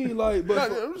 What you mean? Like,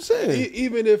 but I'm just saying.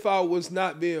 Even if I was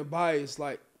not being biased,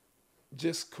 like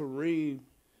just Kareem.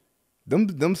 Them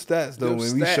stats though,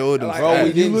 when we showed them, like, bro,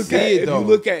 we didn't see it though. If you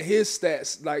look at his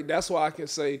stats, like that's why I can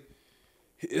say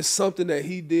it's something that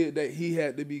he did that he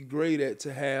had to be great at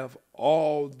to have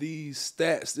all these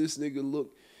stats. This nigga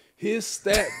look, his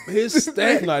stat,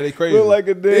 nah, they crazy. Look like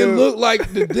a damn. It looked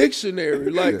like the dictionary.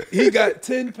 Like he got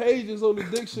 10 pages on the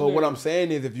dictionary. But what I'm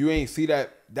saying is, if you ain't see that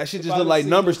shit just look like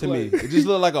numbers to me. It just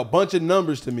look like a bunch of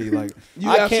numbers to me. Like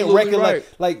I can't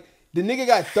recollect. Like the nigga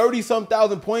got 30-some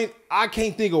thousand points. I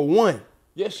can't think of one.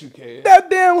 Yes, you can. That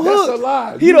damn hook. That's a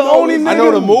lie. He the only nigga. I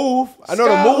know the move.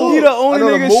 He the only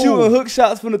nigga shooting hook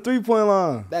shots from the 3-point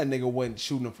line. That nigga wasn't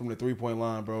shooting them from the 3-point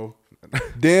line, bro.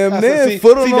 Damn near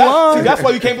foot on the line. See, that's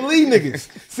why you can't believe niggas.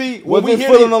 See, when we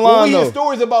hear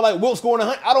stories about like Wilt scoring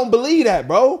 100, I don't believe that,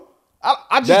 bro.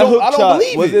 I just don't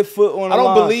believe it. Was it foot on the line? I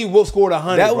don't believe Wilt scored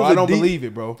 100, bro. I don't believe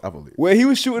it, bro. I believe it. Where he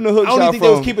was shooting the hook shot from. I don't even think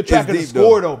they was keeping track of the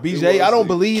score, though, BJ. I don't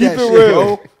believe that shit,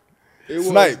 bro.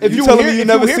 Snipe, if you telling me you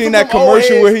never seen that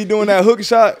commercial where he doing that hook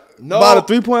shot by the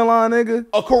 3-point line, nigga?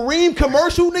 A Kareem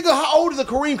commercial? Nigga, how old is a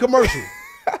Kareem commercial?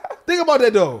 Think about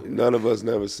that, though. None of us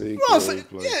never seen Kareem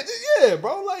play. Yeah,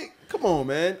 bro. Like, come on,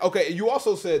 man. Okay, you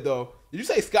also said, though, did you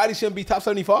say Scotty shouldn't be top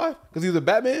 75 because he was a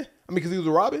Batman? I mean, because he was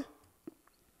a Robin?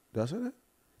 Did I say that?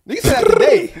 You said that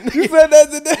today. You said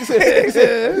that today. You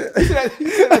said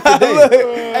that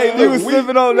today. Hey, he was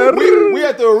slipping on that. We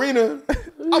at the arena.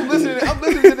 I'm listening to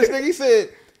this nigga. He said,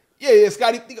 yeah,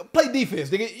 Scotty, play defense,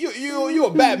 nigga. You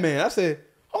a Batman. I said,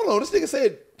 hold on, this nigga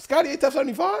said Scotty ain't top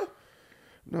 75?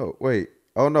 No, wait.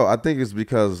 Oh, no, I think it's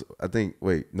because,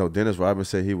 Dennis Rodman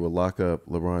said he would lock up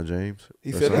LeBron James.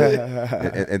 He said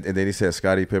that? and then he said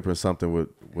Scottie Pippen something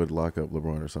would lock up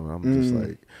LeBron or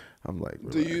something. I'm like,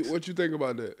 relax. What you think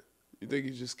about that? You think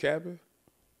he's just capping?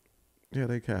 Yeah,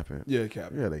 they capping. Yeah,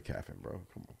 capping. Yeah, they capping, bro.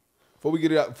 Come on. Before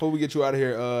we get you out of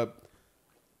here,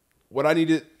 what I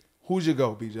needed, who's your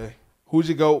GOAT, BJ? Who's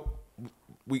your GOAT?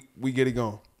 We get it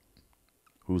going.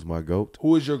 Who's my GOAT?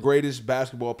 Who is your greatest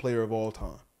basketball player of all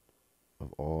time?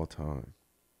 Of all time.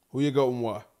 Who you GOAT and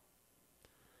why?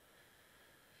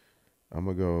 I'm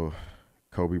going to go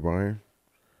Kobe Bryant.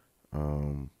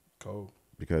 Kobe.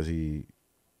 Because he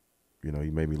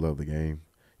made me love the game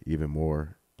even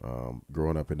more.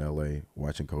 Growing up in L.A.,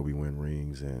 watching Kobe win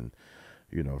rings and,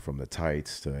 from the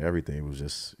tights to everything, it was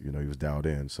just, he was dialed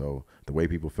in. So the way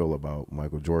people feel about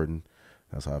Michael Jordan,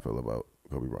 that's how I feel about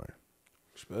Kobe Bryant.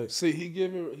 Respect. See, he's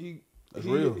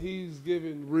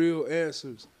giving real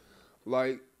answers.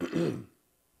 Like,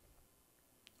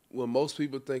 when most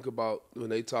people when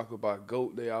they talk about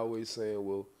GOAT, they always saying,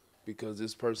 well, because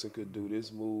this person could do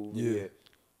this move. Yeah.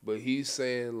 But he's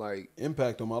saying, like,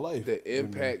 impact on my life. The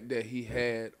impact that he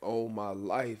had on my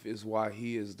life is why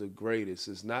he is the greatest.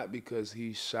 It's not because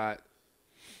he shot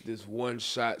this one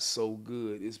shot so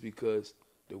good. It's because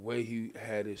the way he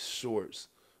had his shorts,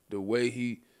 the way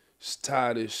he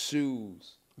tied his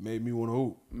shoes. Made me want to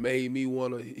hoop. Made me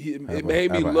want to. It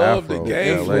made me love the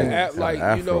game. I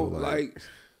know.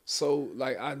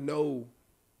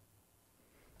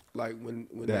 Like when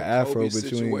that Kobe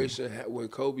situation, when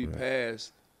Kobe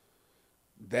passed,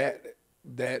 that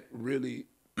really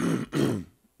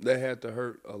that had to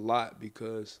hurt a lot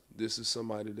because this is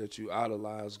somebody that you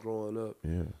idolized growing up.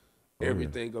 Yeah.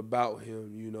 everything about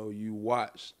him, you know, you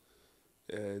watched,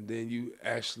 and then you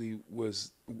actually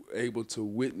was able to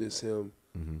witness him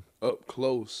up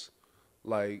close.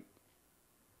 Like,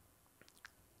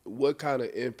 what kind of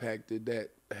impact did that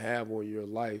have on your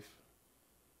life?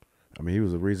 I mean, he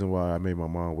was the reason why I made my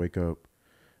mom wake up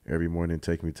every morning and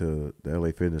take me to the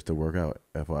LA Fitness to work out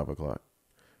at 5 o'clock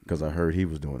because I heard he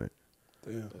was doing it.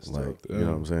 Damn. Like, you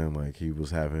know what I'm saying? Like, he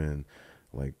was having,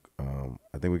 like,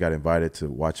 I think we got invited to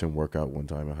watch him work out one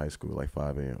time in high school, like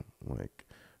 5 a.m. Like,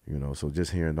 you know, so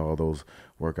just hearing all those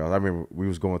workouts. I remember we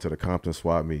was going to the Compton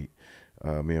swap meet,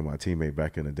 me and my teammate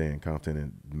back in the day in Compton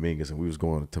and Mingus, and we was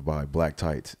going to buy black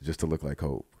tights just to look like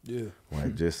Hope. Yeah.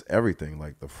 Like, just everything,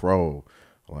 like the fro,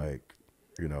 like,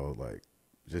 you know, like,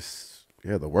 just,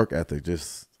 yeah, the work ethic,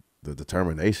 just the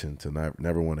determination to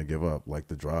never want to give up, like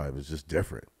the drive is just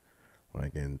different.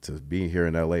 Like, and to be here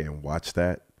in LA and watch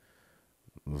that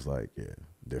was like, yeah,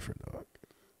 different, dog.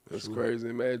 That's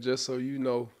crazy, man. Just so you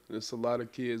know, there's a lot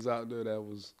of kids out there that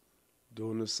was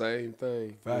doing the same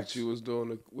thing that you was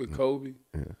doing with Kobe.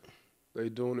 Yeah. They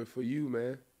doing it for you,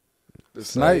 man. The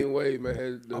Snipe. same way,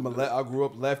 man. I grew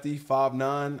up lefty,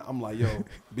 5'9". I'm like, yo,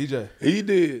 BJ, He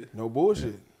did. no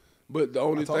bullshit. But the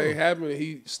only thing happened,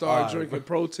 he started All right. drinking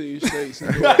protein shakes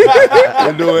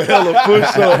and doing hella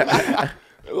push-ups.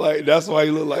 Like, that's why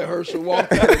he looked like Herschel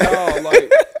Walker and all.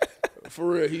 Like, for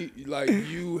real,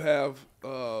 you have,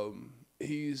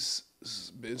 he's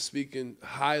been speaking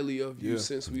highly of you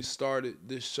since we started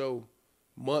this show,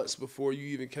 months before you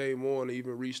even came on or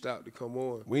even reached out to come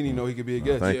on. We didn't even know he could be a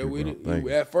guest. Thank Yeah, you, we bro. didn't. Thank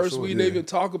you. At first, For we sure, didn't yeah. even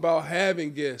talk about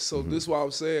having guests. So this is why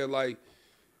I'm saying, like,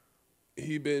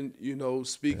 he been, you know,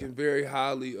 speaking very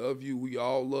highly of you. We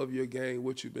all love your game,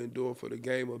 what you've been doing for the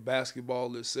game of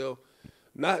basketball itself.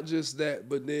 Not just that,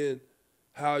 but then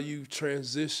how you've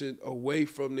transitioned away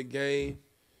from the game,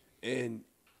 and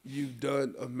you've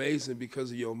done amazing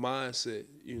because of your mindset.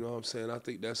 You know what I'm saying? I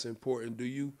think that's important. Do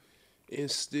you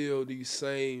instill these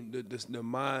same the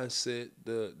mindset,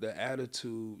 the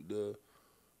attitude, the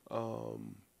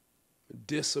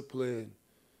discipline,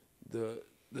 the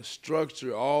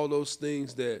structure, all those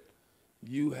things that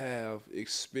you have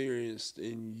experienced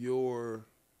in your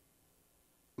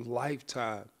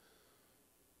lifetime?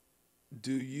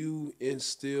 Do you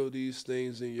instill these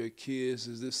things in your kids?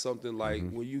 Is this something like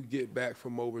when you get back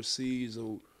from overseas,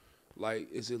 or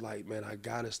like, is it like, man, I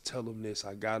gotta tell them this,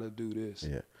 I gotta do this?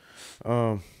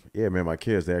 Yeah. Yeah, man, my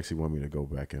kids, they actually want me to go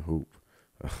back and hoop.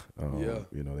 Yeah.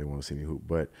 You know, they want to see me hoop.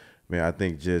 But, man, I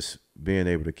think just being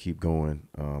able to keep going.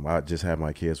 I just had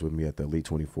my kids with me at the Elite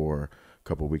 24 a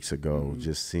couple of weeks ago,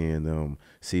 just seeing them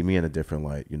see me in a different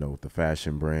light, you know, with the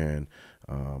fashion brand.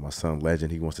 My son,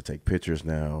 Legend, he wants to take pictures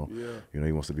now. Yeah. You know,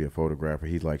 he wants to be a photographer.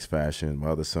 He likes fashion. My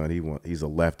other son, he's a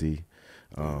lefty.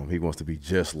 He wants to be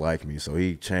just like me. So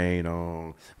he chain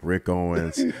on, Rick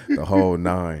Owens, the whole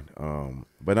nine.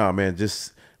 But no, man,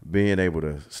 just being able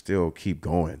to still keep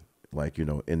going, like, you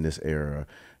know, in this era,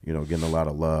 you know, getting a lot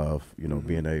of love, you know,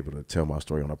 being able to tell my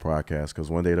story on a podcast, because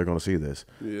one day they're going to see this.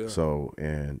 Yeah. So,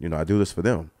 and, you know, I do this for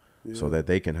them so that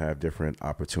they can have different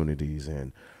opportunities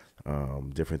and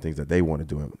different things that they want to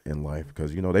do in life,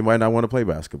 because, you know, they might not want to play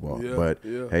basketball, but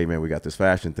hey, man, we got this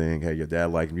fashion thing. Hey, your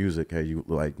dad like music. Hey, you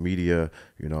like media.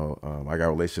 You know, I got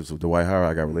relationships with Dwight Howard.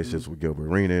 I got relationships with Gilbert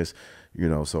Arenas. You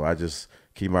know, so I just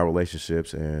keep my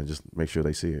relationships and just make sure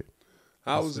they see it.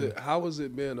 How was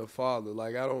it being a father?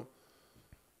 Like, I don't,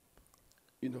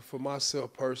 you know, for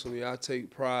myself personally, I take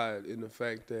pride in the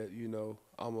fact that, you know,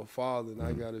 I'm a father and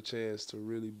I got a chance to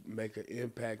really make an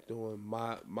impact on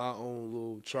my own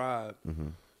little tribe.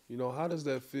 You know, how does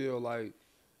that feel like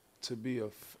to be a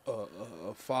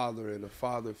father and a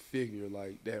father figure,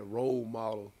 like that role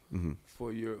model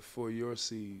for your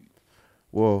seed?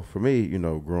 Well, for me, you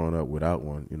know, growing up without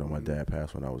one, you know, my dad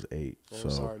passed when I was 8. Oh,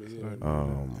 sorry to hear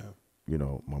that. You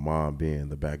know, my mom being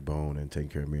the backbone and taking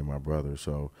care of me and my brother.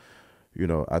 So, you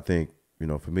know, I think, you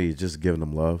know, for me, it's just giving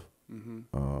them love. You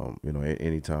know,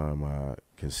 anytime I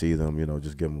can see them, you know,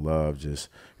 just give them love. Just,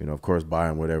 you know, of course, buy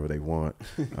them whatever they want.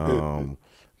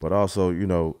 But also, you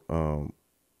know,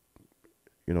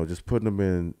 just putting them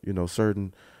in, you know,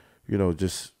 certain, you know,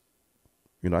 just,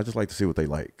 you know, I just like to see what they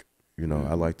like. You know,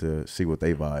 I like to see what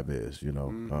they vibe is, you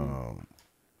know.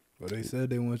 But they said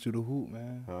they want you to hoop,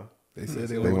 man. Huh? They said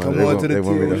they want- want to come they on want- to the they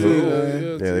want me to TNT, hoop.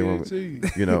 man. Yeah, they want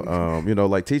me, you know,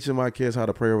 like teaching my kids how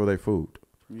to pray over their food.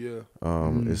 Yeah.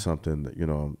 Is something that, you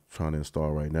know, I'm trying to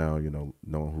install right now, you know,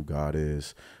 knowing who God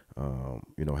is,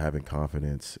 you know, having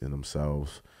confidence in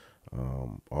themselves,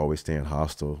 always staying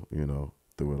hostile, you know,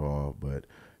 through it all, but,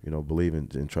 you know, believing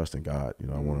and trusting God. You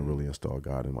know, I want to really install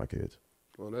God in my kids.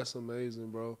 Well, that's amazing,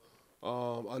 bro.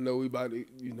 I know we've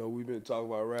been talking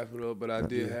about wrapping up, but I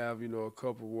did have, a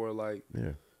couple where like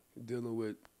dealing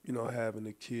with, having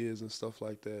the kids and stuff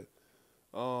like that.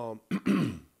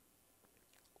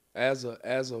 As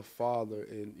a father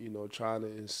and, trying to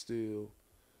instill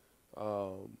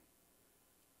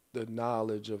the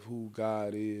knowledge of who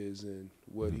God is and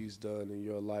what he's done in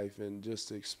your life and just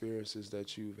the experiences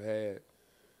that you've had,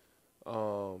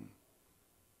 how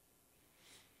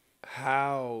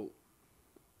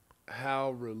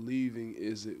relieving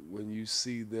is it when you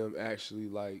see them actually,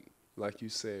 like you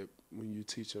said, when you're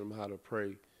teaching them how to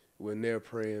pray, when they're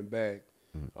praying back,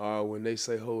 or when they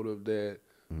say, hold up, Dad,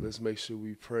 let's make sure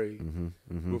we pray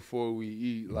before we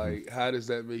eat. Like, how does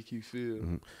that make you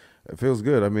feel? It feels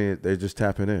good. I mean, they're just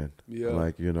tapping in. Yeah.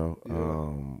 Like,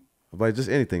 like just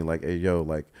anything. Like, hey, yo,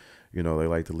 like, they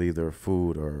like to leave their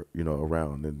food or,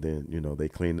 around, and then, they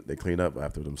clean up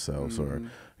after themselves, or,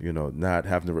 not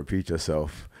having to repeat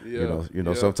yourself.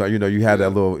 Sometimes, you have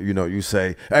that little, you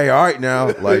say, hey, all right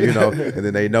now, like, and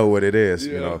then they know what it is,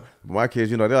 My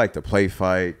kids, they like to play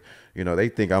fight. They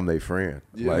think I'm their friend.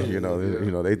 Like,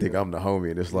 they think I'm the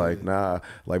homie. And it's like, nah.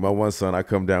 Like, my one son, I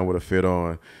come down with a fit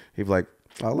on. He's like,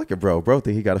 oh, look at bro. Bro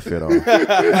think he got a fit on. I'm like,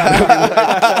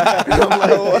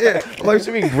 yeah. I'm like, what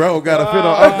you mean bro got a fit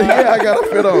on? I think, yeah, I got a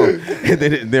fit on. And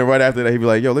then right after that, he'd be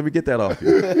like, yo, let me get that off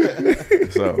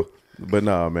you. So, but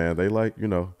nah, man, they like,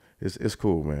 it's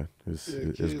cool, man. It's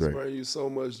kids great. Bring you so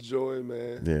much joy,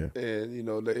 man. Yeah.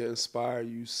 And, they inspire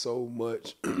you so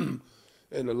much.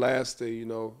 And the last day,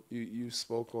 you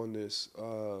spoke on this.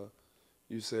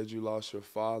 You said you lost your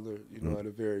father, at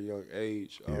a very young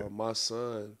age. My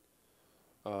son,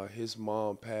 his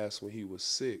mom passed when he was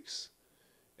 6.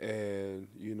 And,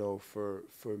 for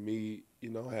me,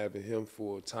 having him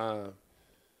full time,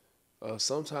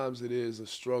 sometimes it is a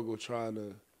struggle trying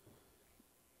to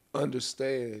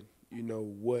understand,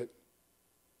 what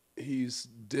he's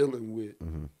dealing with,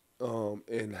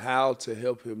 and how to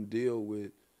help him deal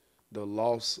with the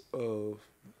loss of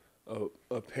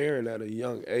a parent at a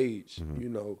young age.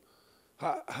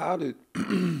 How did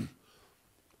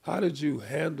how did you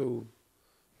handle,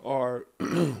 or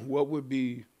what would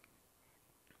be,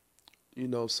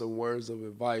 some words of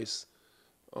advice,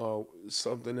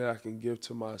 something that I can give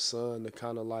to my son to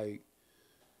kind of like,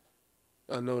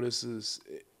 I know this is,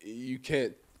 you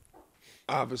can't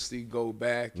obviously go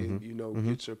back and,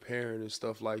 get your parent and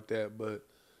stuff like that, but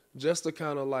just to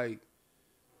kind of like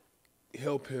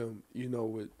help him,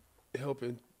 with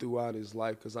helping throughout his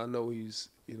life, because I know he's,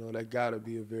 that got to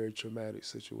be a very traumatic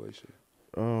situation.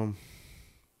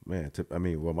 Man,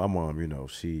 well, my mom,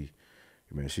 she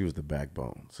was the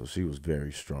backbone, so she was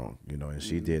very strong, and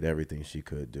she did everything she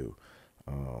could do.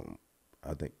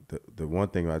 I think the one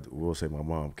thing I will say, my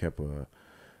mom kept one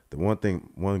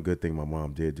good thing my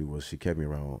mom did do was she kept me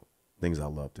around things I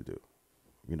love to do.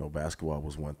 Basketball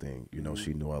was one thing,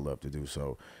 she knew I loved to do.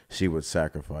 So she would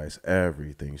sacrifice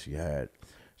everything she had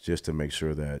just to make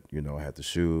sure that, I had the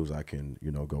shoes, I can,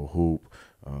 go hoop.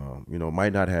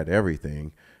 Might not have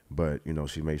everything, but,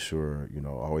 she made sure, I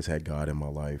always had God in my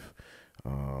life.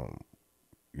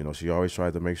 She always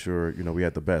tried to make sure, we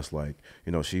had the best. Like,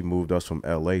 she moved us from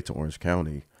LA to Orange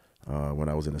County when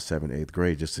I was in the 7th, 8th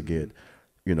grade just to get,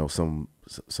 some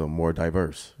more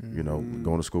diverse,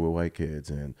 going to school with white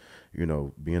kids and,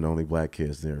 being the only black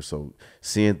kids there. So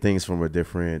seeing things from a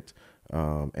different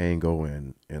angle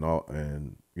and all,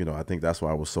 and, I think that's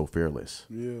why I was so fearless.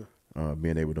 Yeah.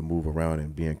 Being able to move around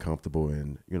and being comfortable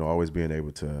and, always being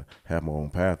able to have my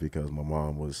own path because my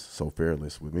mom was so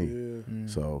fearless with me. Yeah.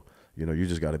 So, you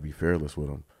just got to be fearless with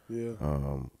them. Yeah.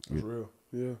 That's real.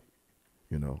 Yeah.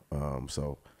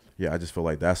 So, yeah, I just feel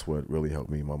like that's what really helped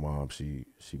me. My mom, she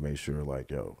made sure, like,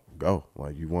 yo, go.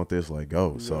 Like, you want this, like,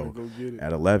 go. So go get it.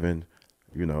 At 11,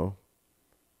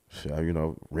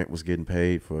 rent was getting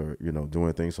paid for,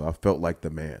 doing things. So I felt like the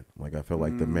man. Like, I felt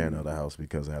like the man of the house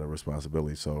because I had a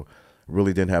responsibility. So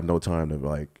really didn't have no time to,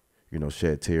 like,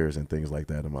 shed tears and things like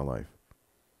that in my life.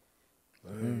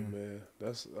 Hey, man,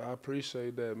 I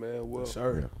appreciate that, man. Well,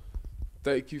 Sure. Yeah.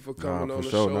 Thank you for coming on for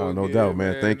the sure. show. No again, doubt,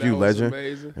 man. Thank That you, was legend.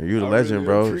 amazing. And you the I legend, really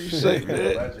bro. Appreciate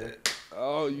that.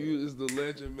 Oh, you is the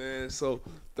legend, man. So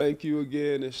thank you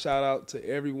again, and shout out to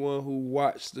everyone who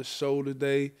watched the show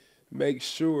today. Make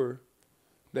sure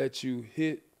that you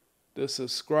hit the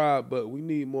subscribe button. We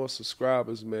need more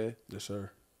subscribers, man. Yes,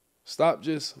 sir. Stop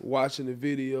just watching the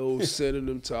videos, sending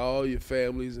them to all your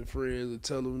families and friends, and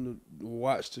tell them to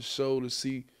watch the show to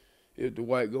see if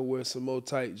Dwight go wear some more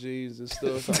tight jeans and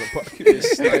stuff, and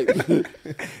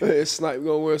Snipe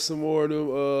gonna wear some more of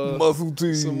them muscle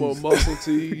tees. Some more muscle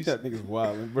tees. That nigga's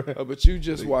wildin', bro. But you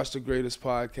just watched the greatest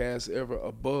podcast ever,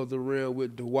 Above the Rim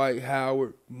with Dwight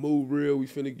Howard. Moo Real, we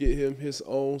finna get him his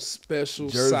own special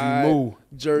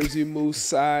Jersey Moo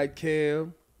side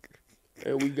cam.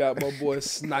 And we got my boy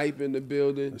Snipe in the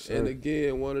building. Yes, and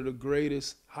again, one of the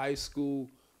greatest high school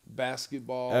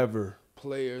basketball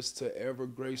players to ever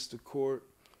grace the court.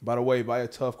 By the way, buy a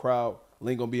Tuff Crowd.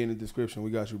 Link gonna be in the description. We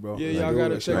got you, bro. Yeah, y'all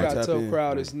gotta check out Tuff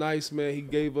Crowd. It's nice, man. He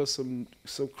gave us some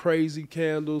crazy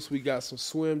candles. We got some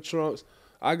swim trunks.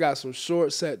 I got some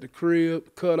shorts at the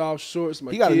crib, cut off shorts.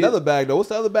 He got another bag though. What's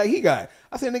the other bag he got?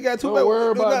 I seen they got two bags. Don't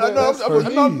worry about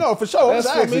that. No, for sure.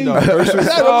 That's for me. Herschel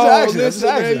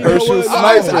Sniper.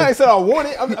 I ain't said I want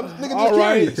it. I'm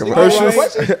nigga just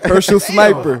curious. Herschel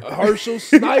Sniper. Herschel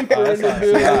Sniper in the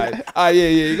building. All right,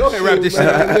 yeah. Go ahead and wrap this shit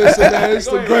up. Listen, man, it's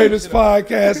the greatest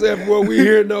podcast ever where we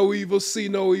hear no evil, see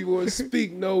no evil, and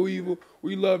speak no evil.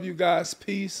 We love you guys.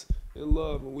 Peace and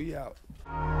love, and we out.